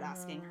wasn't God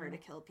asking her to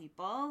kill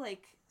people.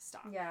 Like,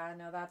 stop. Yeah,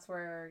 no, that's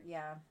where,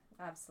 yeah,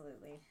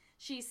 absolutely.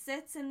 She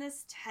sits in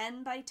this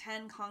 10 by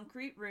 10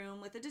 concrete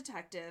room with a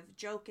detective,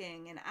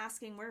 joking and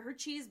asking where her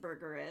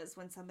cheeseburger is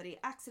when somebody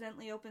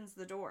accidentally opens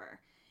the door.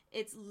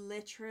 It's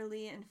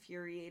literally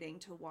infuriating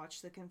to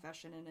watch the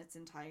confession in its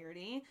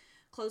entirety.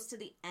 Close to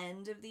the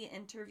end of the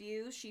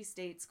interview, she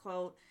states,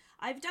 quote,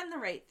 "I've done the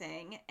right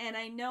thing, and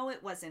I know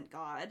it wasn't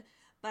God,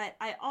 but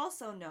I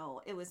also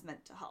know it was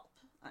meant to help,"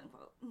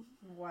 unquote.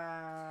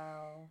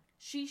 Wow.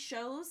 She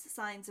shows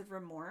signs of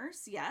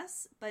remorse,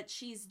 yes, but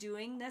she's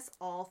doing this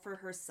all for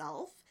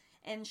herself,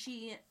 and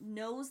she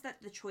knows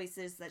that the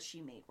choices that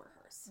she made were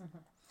hers.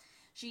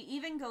 She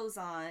even goes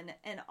on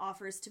and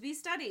offers to be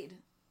studied,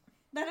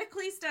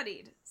 medically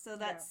studied, so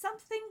that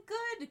something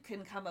good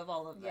can come of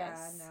all of this.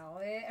 Yeah,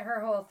 no, her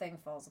whole thing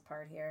falls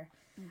apart here.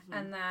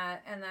 And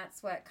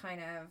that's what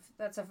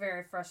that's a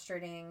very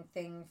frustrating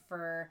thing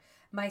for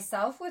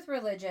myself with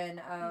religion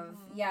of,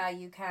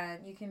 you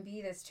can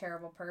be this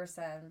terrible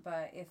person,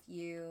 but if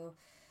you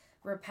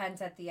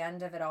repent at the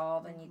end of it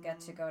all, then you get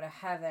to go to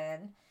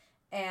heaven.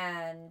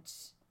 And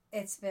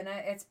it's been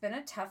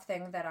a tough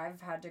thing that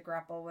I've had to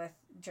grapple with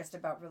just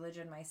about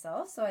religion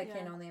myself. So I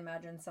can only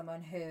imagine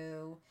someone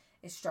who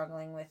is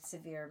struggling with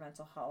severe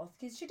mental health,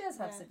 because she does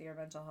have severe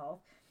mental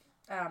health,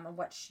 and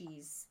what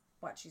she's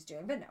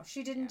doing. But no,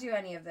 she didn't do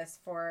any of this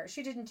for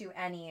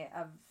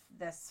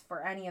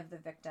any of the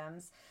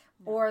victims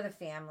or the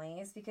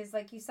families, because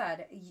like you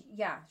said,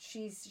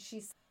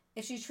 she's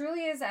if she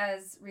truly is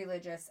as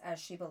religious as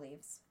she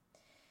believes,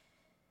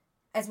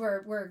 as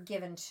we're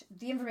given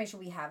the information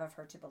we have of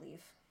her to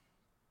believe,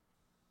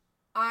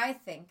 I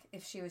think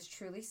if she was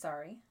truly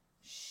sorry,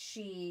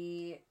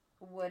 she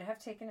would have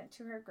taken it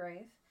to her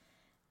grave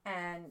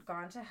and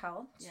gone to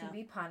hell to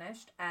be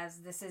punished, as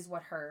this is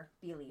what her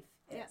belief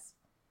is. Yes,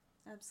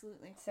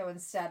 absolutely. So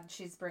instead,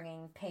 she's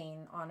bringing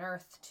pain on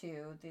earth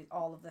to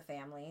all of the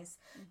families,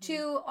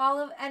 to all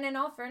of, and in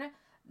all fairness,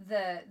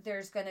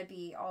 there's going to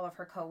be all of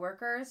her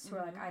coworkers who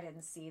are like, I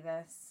didn't see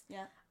this.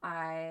 Yeah.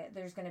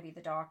 There's going to be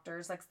the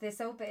doctors. Like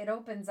it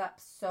opens up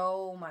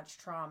so much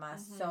trauma,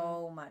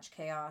 so much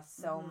chaos,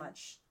 so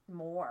much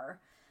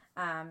more.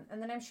 And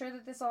then I'm sure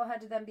that this all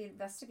had to then be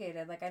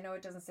investigated. Like, I know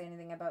it doesn't say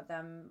anything about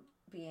them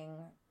being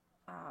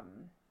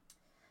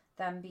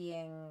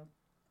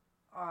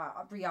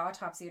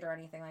re-autopsied or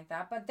anything like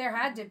that, but there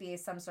had to be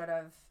some sort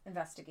of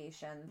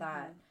investigation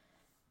that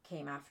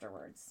came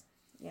afterwards,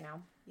 you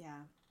know? Yeah.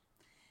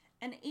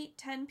 An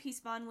 810 peace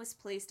bond was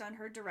placed on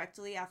her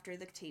directly after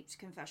the taped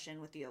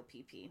confession with the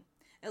OPP.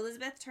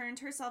 Elizabeth turned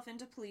herself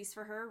into police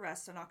for her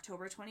arrest on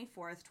October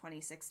 24th,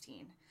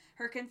 2016.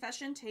 Her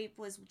confession tape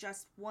was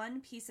just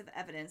one piece of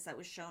evidence that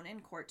was shown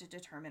in court to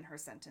determine her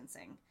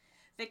sentencing.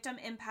 Victim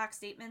impact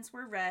statements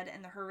were read,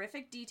 and the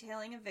horrific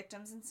detailing of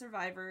victims and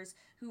survivors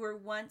who were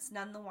once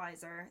none the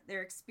wiser,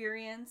 their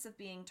experience of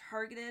being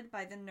targeted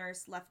by the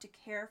nurse left to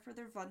care for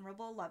their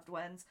vulnerable loved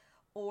ones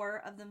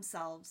or of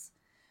themselves.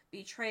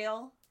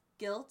 Betrayal,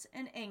 guilt,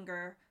 and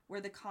anger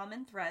were the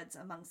common threads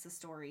amongst the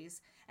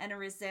stories, and a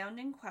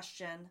resounding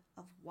question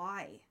of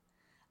why.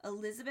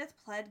 Elizabeth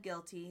pled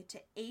guilty to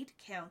 8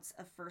 counts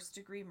of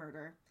first-degree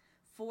murder,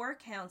 4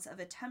 counts of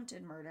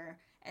attempted murder,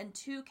 and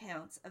 2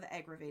 counts of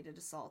aggravated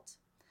assault.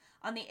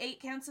 On the 8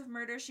 counts of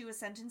murder, she was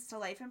sentenced to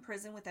life in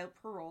prison without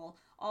parole,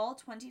 all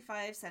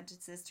 25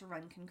 sentences to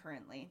run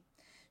concurrently.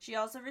 She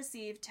also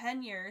received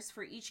 10 years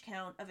for each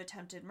count of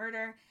attempted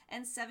murder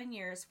and 7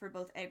 years for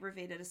both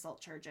aggravated assault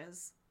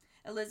charges.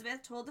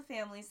 Elizabeth told the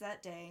families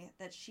that day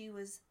that she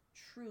was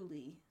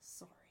truly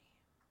sorry.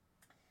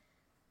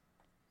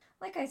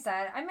 Like I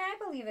said, I mean, I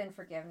believe in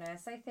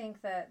forgiveness. I think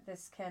that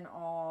this can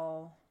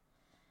all...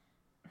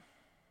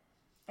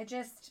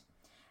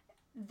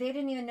 They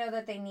didn't even know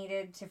that they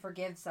needed to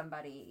forgive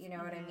somebody, you know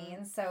what I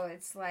mean? So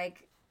it's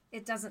like,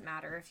 it doesn't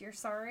matter if you're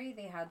sorry.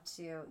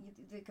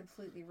 They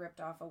completely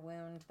ripped off a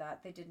wound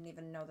that they didn't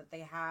even know that they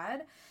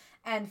had.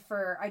 And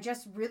I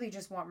just really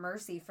want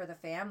mercy for the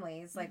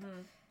families. Like,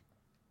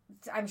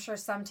 I'm sure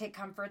some take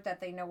comfort that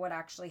they know what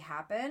actually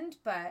happened,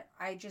 but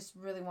I just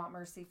really want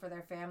mercy for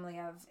their family.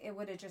 It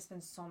would have just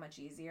been so much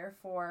easier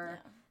for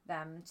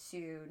them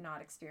to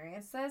not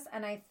experience this.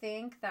 And I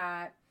think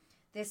that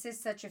this is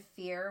such a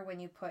fear when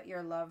you put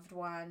your loved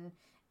one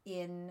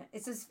in.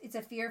 It's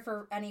a fear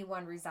for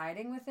anyone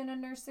residing within a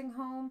nursing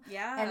home,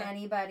 and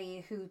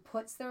anybody who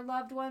puts their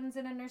loved ones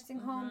in a nursing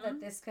home, that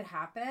this could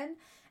happen,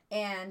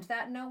 and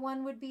that no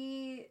one would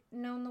be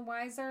known the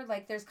wiser.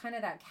 Like, there's kind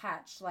of that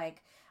catch,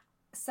 like,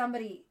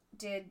 somebody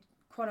did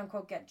quote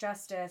unquote get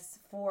justice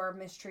for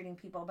mistreating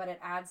people, but it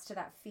adds to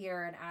that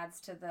fear and adds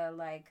to the,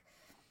 like,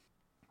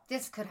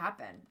 this could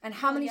happen. And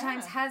how many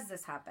times has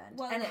this happened?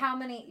 Well, and how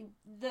many...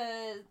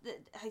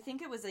 I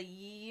think it was a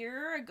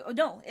year ago.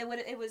 No,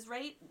 it was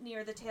right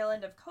near the tail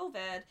end of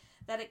COVID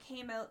that it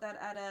came out that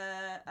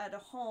at a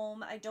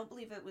home, I don't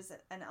believe it was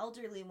an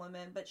elderly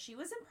woman, but she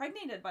was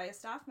impregnated by a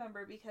staff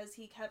member because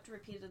he kept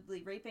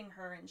repeatedly raping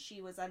her, and she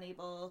was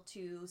unable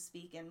to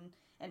speak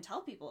and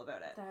tell people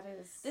about it.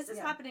 This is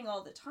happening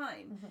all the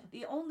time.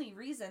 The only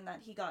reason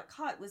that he got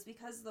caught was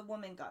because the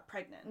woman got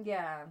pregnant.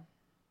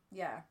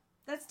 Yeah.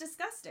 That's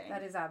disgusting.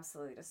 That is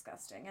absolutely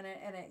disgusting. And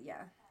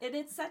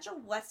it's such a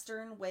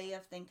Western way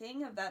of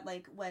thinking of that,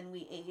 like, when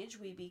we age,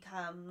 we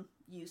become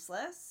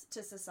useless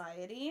to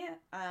society.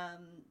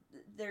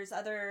 There's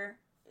other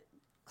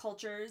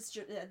cultures,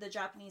 the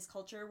Japanese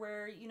culture,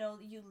 where, you know,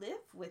 you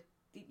live with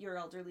your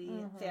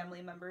elderly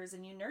family members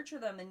and you nurture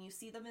them and you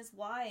see them as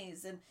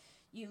wise and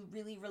you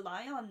really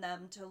rely on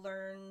them to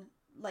learn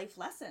life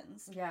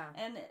lessons. Yeah.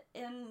 And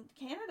in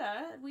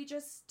Canada, we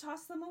just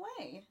toss them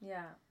away.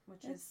 Yeah,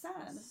 which is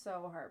sad.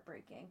 So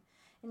heartbreaking.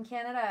 In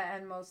Canada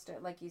and most,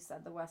 like you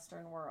said, the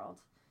Western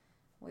world,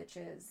 which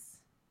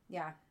is,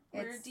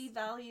 we're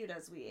devalued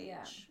as we age.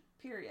 Yeah.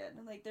 Period.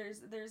 Like,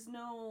 there's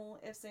no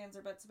ifs, ands,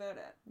 or buts about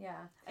it. Yeah.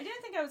 I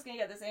didn't think I was going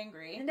to get this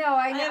angry. No,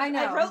 I know.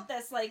 I wrote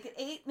this, like,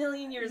 8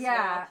 million years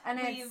ago. And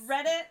we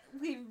read it.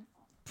 We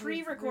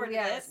pre-recorded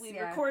it. We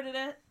recorded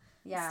it.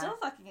 Yeah. Still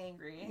fucking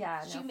angry.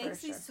 Yeah, she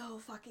makes me so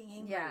fucking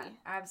angry. Yeah,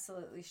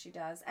 absolutely she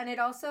does. And it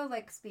also,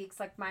 like, speaks,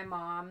 like, my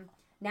mom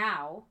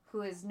now,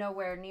 who is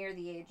nowhere near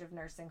the age of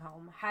nursing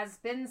home, has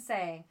been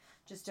saying,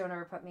 just don't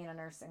ever put me in a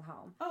nursing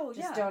home. Oh,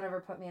 just don't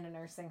ever put me in a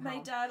nursing home.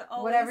 My dad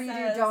always Whatever says,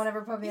 you do, don't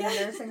ever put me in a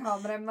nursing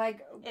home. But I'm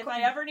like, if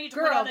I ever need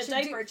to put on a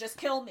diaper, just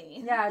kill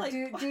me. Yeah,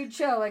 like, dude,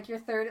 chill. Like, you're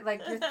 30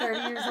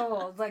 years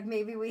old. Like,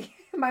 maybe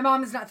my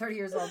mom is not 30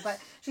 years old, but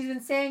she's been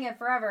saying it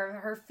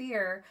forever. Her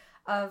fear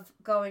of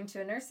going to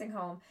a nursing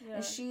home,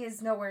 and she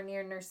is nowhere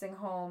near nursing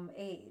home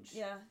age.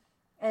 Yeah.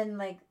 And,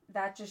 like,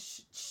 that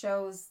just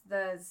shows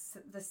the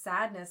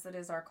sadness that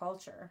is our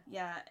culture.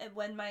 Yeah.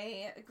 When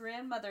my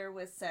grandmother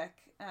was sick,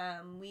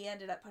 we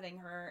ended up putting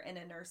her in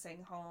a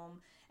nursing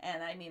home.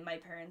 And, I mean, my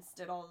parents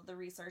did all of the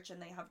research,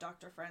 and they have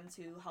doctor friends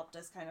who helped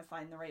us kind of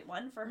find the right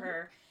one for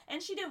her.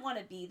 And she didn't want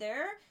to be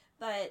there,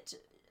 but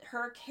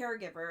her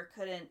caregiver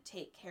couldn't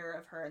take care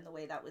of her in the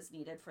way that was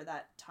needed for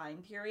that time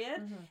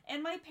period.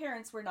 And my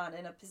parents were not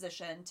in a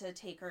position to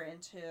take her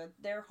into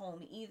their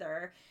home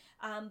either.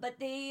 But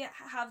they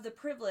have the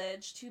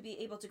privilege to be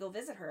able to go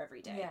visit her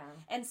every day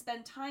and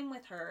spend time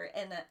with her.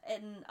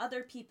 And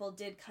other people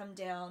did come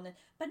down,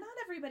 but not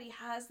everybody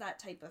has that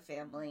type of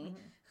family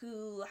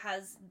who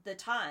has the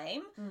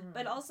time,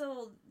 but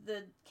also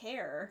the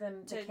care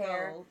to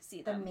go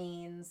see them. The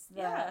means.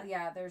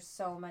 There's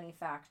so many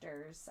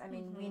factors. I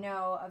mean, we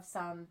know of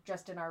some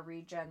just in our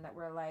region that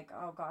we're like,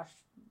 oh gosh,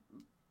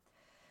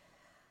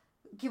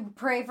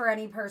 pray for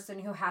any person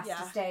who has Yeah.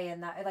 to stay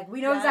in that. Like,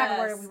 we know exactly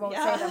where, we won't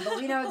Yes. say them, but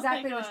we know Oh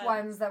exactly my which God.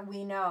 ones that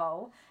we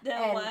know.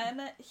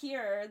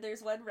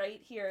 There's one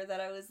right here that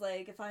I was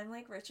like, if I'm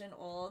like rich and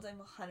old, I'm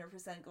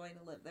 100% going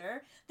to live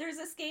there. There's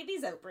a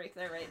scabies outbreak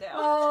there right now.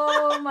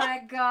 Oh my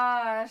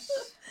gosh.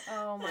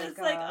 Oh my It's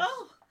gosh. like,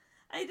 oh,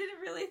 I didn't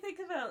really think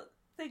about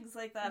things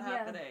like that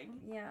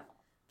happening. Yeah.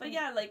 But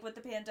yeah, like with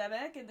the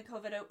pandemic and the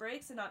COVID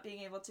outbreaks and not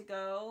being able to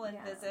go and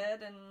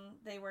visit, and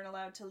they weren't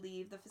allowed to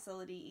leave the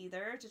facility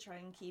either to try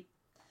and keep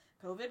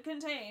COVID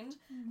contained.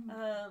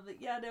 But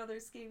yeah, now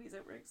there's scabies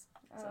outbreaks.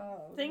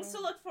 So things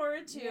to look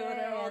forward to in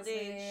our old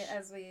age.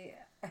 As we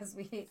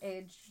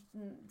age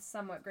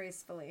somewhat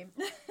gracefully.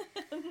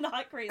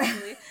 Not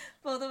crazily.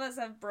 Both of us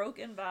have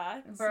broken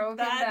backs. Broken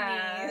bad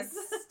backs.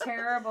 knees.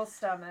 Terrible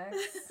stomachs.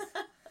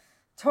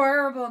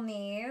 Terrible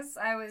knees.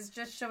 I was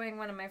just showing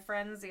one of my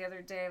friends the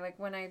other day, like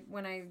when I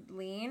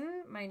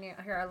lean my knee.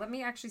 Here, let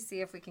me actually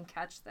see if we can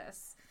catch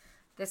this.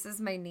 This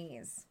is my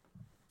knees.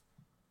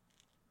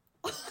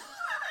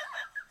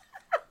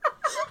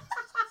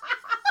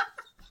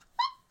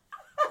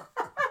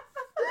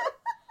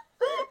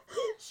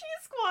 She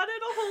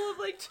squatted a hole of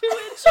like 2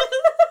 inches.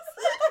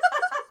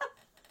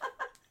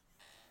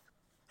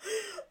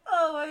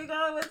 Oh my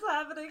god, what's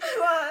happening to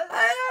us?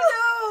 I don't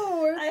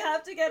know. I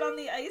have to get on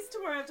the ice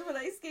tomorrow. I have to put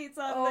ice skates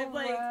on. Oh, And I'm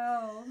like,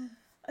 wow.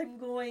 I'm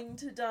going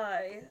to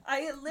die.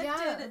 I lifted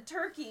Yeah.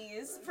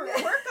 turkeys for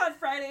work on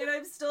Friday and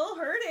I'm still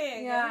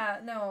hurting. Yeah,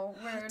 no,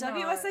 we're not.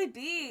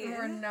 WSIB.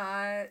 We're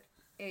not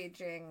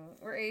aging.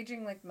 We're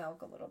aging like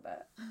milk a little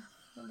bit.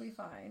 We'll be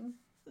fine.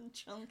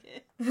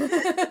 Chunky.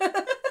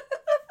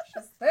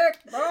 She's thick,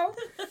 bro.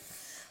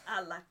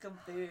 I like them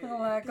big. I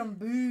like 'em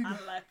big. I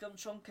like them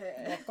chunky.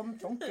 I like 'em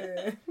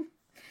chunky.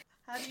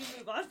 How do you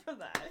move on from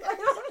that? I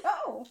don't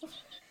know.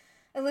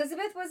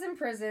 Elizabeth was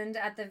imprisoned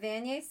at the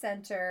Vanier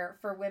Centre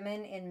for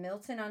Women in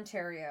Milton,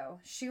 Ontario.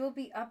 She will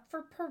be up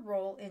for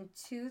parole in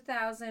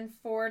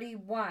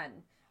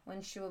 2041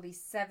 when she will be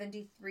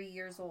 73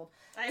 years old.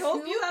 I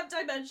hope you have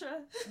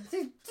dementia.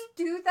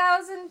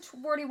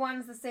 2041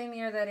 is the same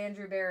year that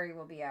Andrew Barry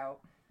will be out.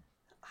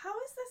 How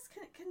is this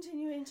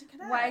continuing to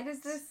connect? Why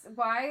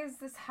is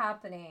this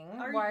happening?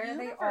 Our Why are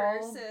they all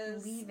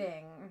universes-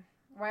 leaving?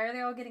 Why are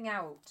they all getting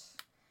out?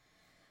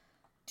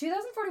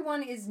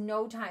 2041 is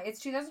no time. It's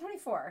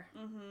 2024.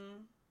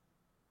 Mm-hmm.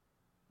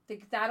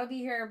 That'll be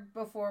here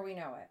before we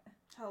know it.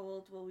 How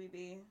old will we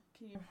be?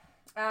 Can you...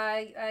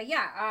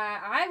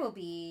 I will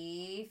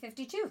be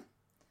 52.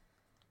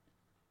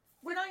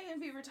 We're not going to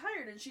be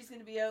retired and she's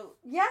going to be out.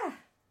 Yeah.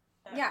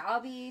 Yeah,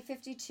 I'll be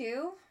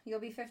 52. You'll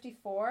be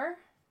 54.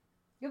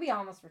 You'll be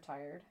almost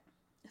retired.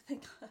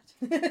 Thank God.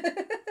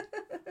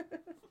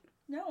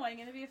 No, I'm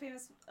going to be a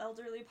famous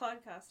elderly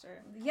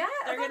podcaster. Yeah,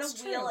 They're going that's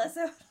to true. wheel us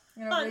out.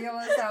 You're gonna wheel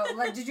us out.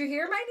 Like, did you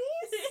hear my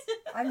niece?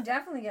 I'm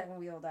definitely getting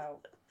wheeled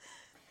out.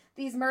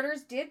 These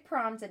murders did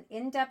prompt an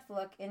in-depth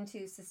look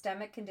into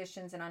systemic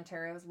conditions in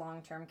Ontario's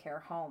long-term care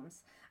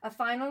homes. A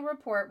final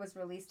report was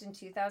released in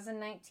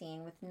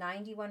 2019 with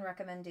 91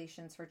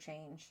 recommendations for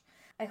change.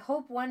 I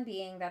hope one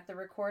being that the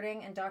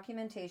recording and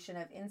documentation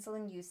of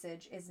insulin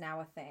usage is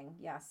now a thing.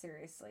 Yeah,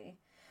 seriously.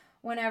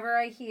 Whenever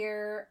I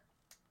hear...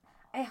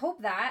 I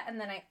hope that, and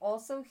then I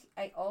also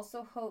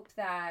hope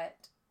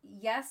that,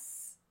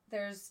 yes,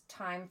 there's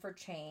time for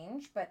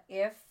change, but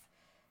if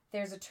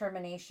there's a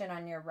termination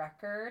on your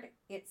record,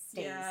 it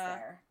stays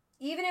there.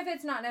 Even if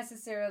it's not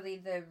necessarily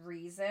the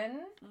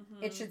reason,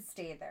 it should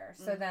stay there.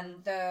 So then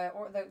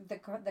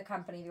the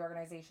company, the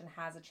organization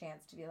has a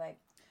chance to be like,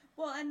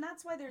 well, and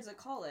that's why there's a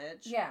college.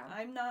 Yeah.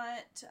 I'm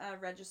not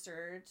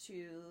registered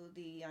to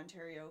the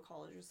Ontario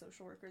College of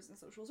Social Workers and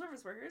Social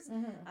Service Workers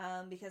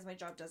because my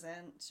job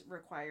doesn't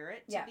require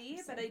it to be.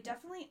 But I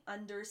definitely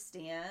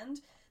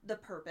understand the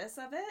purpose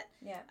of it.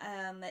 Yeah.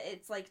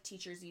 It's like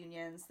teachers'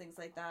 unions, things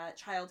like that,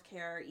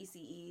 childcare,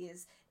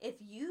 ECEs. If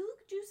you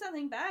do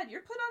something bad,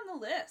 you're put on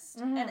the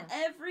list, and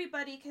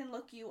everybody can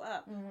look you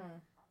up.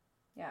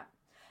 Yeah.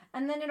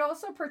 And then it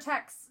also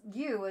protects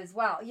you as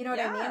well. You know what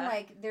I mean?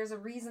 Like, there's a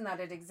reason that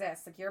it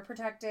exists. Like, you're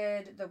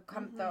protected.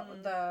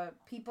 The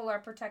people are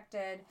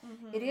protected.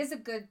 It is a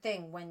good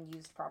thing when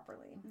used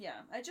properly.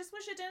 Yeah. I just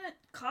wish it didn't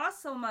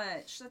cost so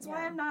much. That's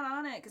why I'm not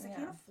on it, because I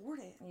can't afford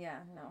it. Yeah,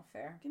 no,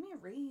 fair. Give me a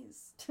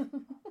raise.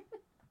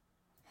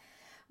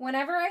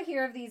 Whenever I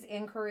hear of these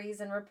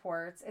inquiries and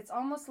reports, it's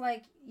almost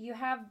like you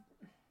have...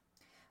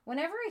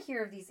 Whenever I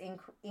hear of these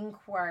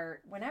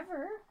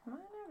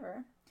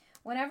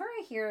Whenever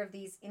I hear of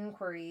these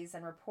inquiries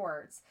and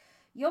reports,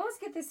 you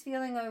almost get this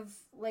feeling of,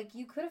 like,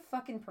 you could have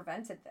fucking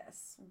prevented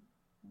this.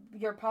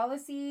 Your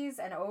policies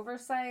and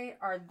oversight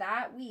are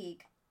that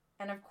weak,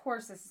 and of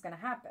course this is going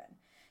to happen.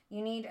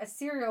 You need a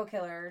serial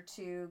killer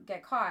to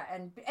get caught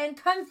and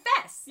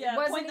confess. Yeah,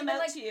 point them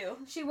out to you.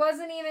 She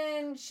wasn't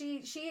even,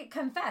 she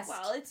confessed.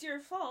 Well, it's your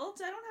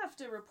fault. I don't have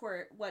to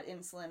report what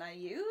insulin I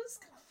use.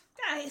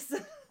 Guys,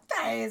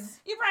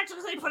 you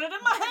practically put it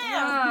in my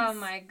hands. Oh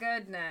my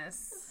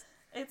goodness.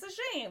 It's a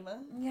shame.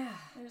 Yeah.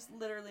 There's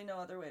literally no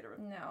other way to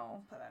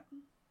put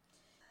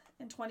it.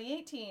 In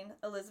 2018,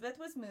 Elizabeth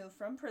was moved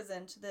from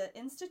prison to the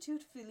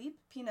Institut Philippe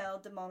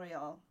Pinel de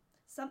Montreal.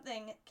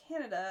 Something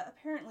Canada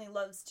apparently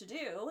loves to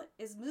do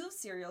is move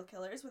serial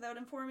killers without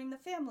informing the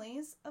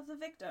families of the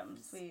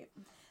victims. Sweet.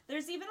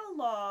 There's even a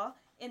law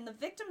in the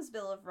Victims'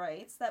 Bill of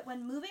Rights that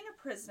when moving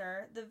a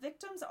prisoner, the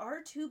victims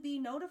are to be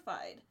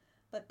notified.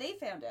 But they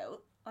found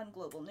out on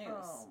Global News.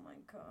 Oh my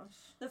gosh.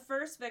 The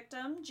first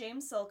victim,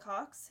 James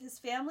Silcox, his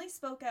family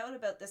spoke out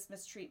about this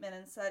mistreatment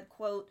and said,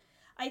 quote,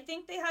 "I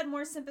think they had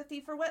more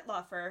sympathy for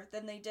Wettlaufer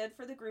than they did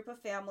for the group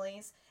of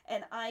families,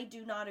 and I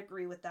do not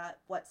agree with that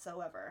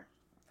whatsoever."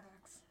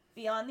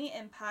 Beyond the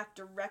impact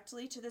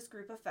directly to this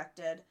group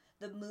affected,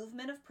 the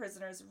movement of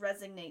prisoners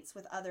resonates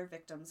with other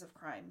victims of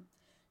crime.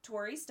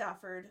 Tori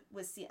Stafford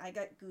was seen... I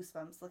got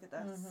goosebumps. Look at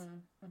this.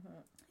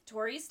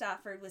 Tori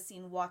Stafford was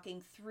seen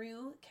walking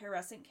through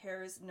Carescent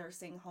Care's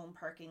nursing home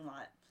parking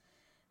lot.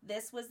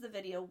 This was the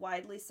video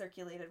widely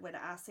circulated when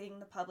asking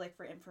the public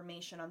for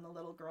information on the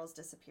little girl's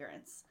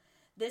disappearance.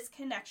 This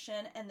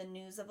connection and the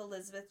news of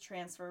Elizabeth's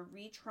transfer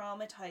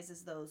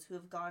re-traumatizes those who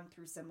have gone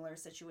through similar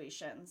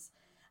situations.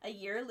 A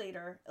year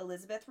later,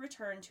 Elizabeth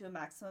returned to a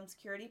maximum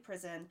security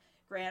prison,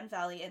 Grand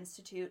Valley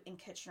Institute in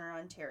Kitchener,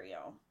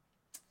 Ontario.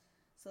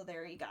 So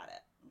there you got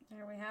it.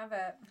 There we have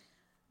it.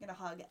 I'm going to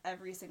hug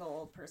every single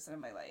old person in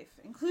my life,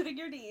 including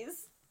your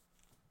knees.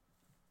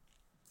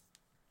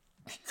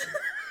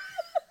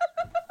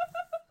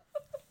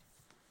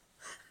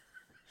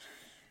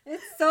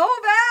 It's so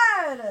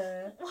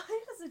bad. Why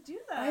does it do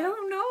that? I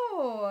don't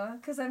know.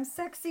 Because I'm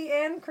sexy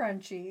and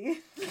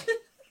crunchy.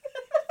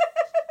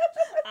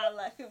 I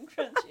like them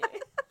crunchy.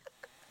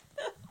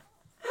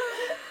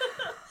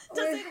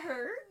 Does it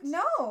hurt?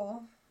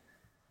 No.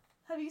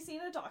 Have you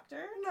seen a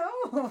doctor?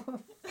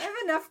 No. I have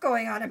enough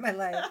going on in my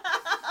life.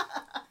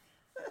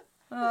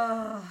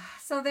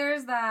 So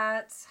there's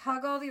that.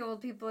 Hug all the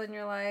old people in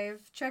your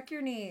life. Check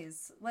your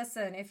knees.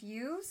 Listen, if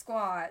you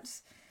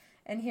squat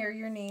and hear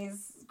your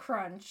knees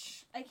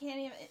crunch, I can't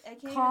even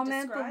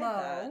comment describe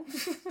below.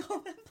 That.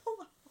 Comment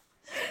below.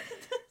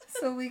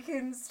 So we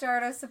can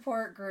start a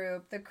support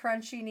group, the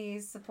Crunchy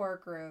Knees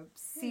support group,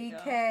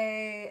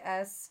 CKSG.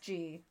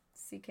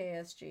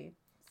 CKSG.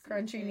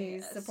 Crunchy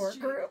Knees support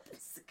group.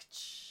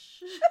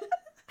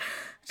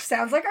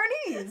 Sounds like our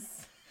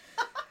knees.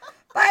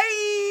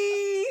 Bye!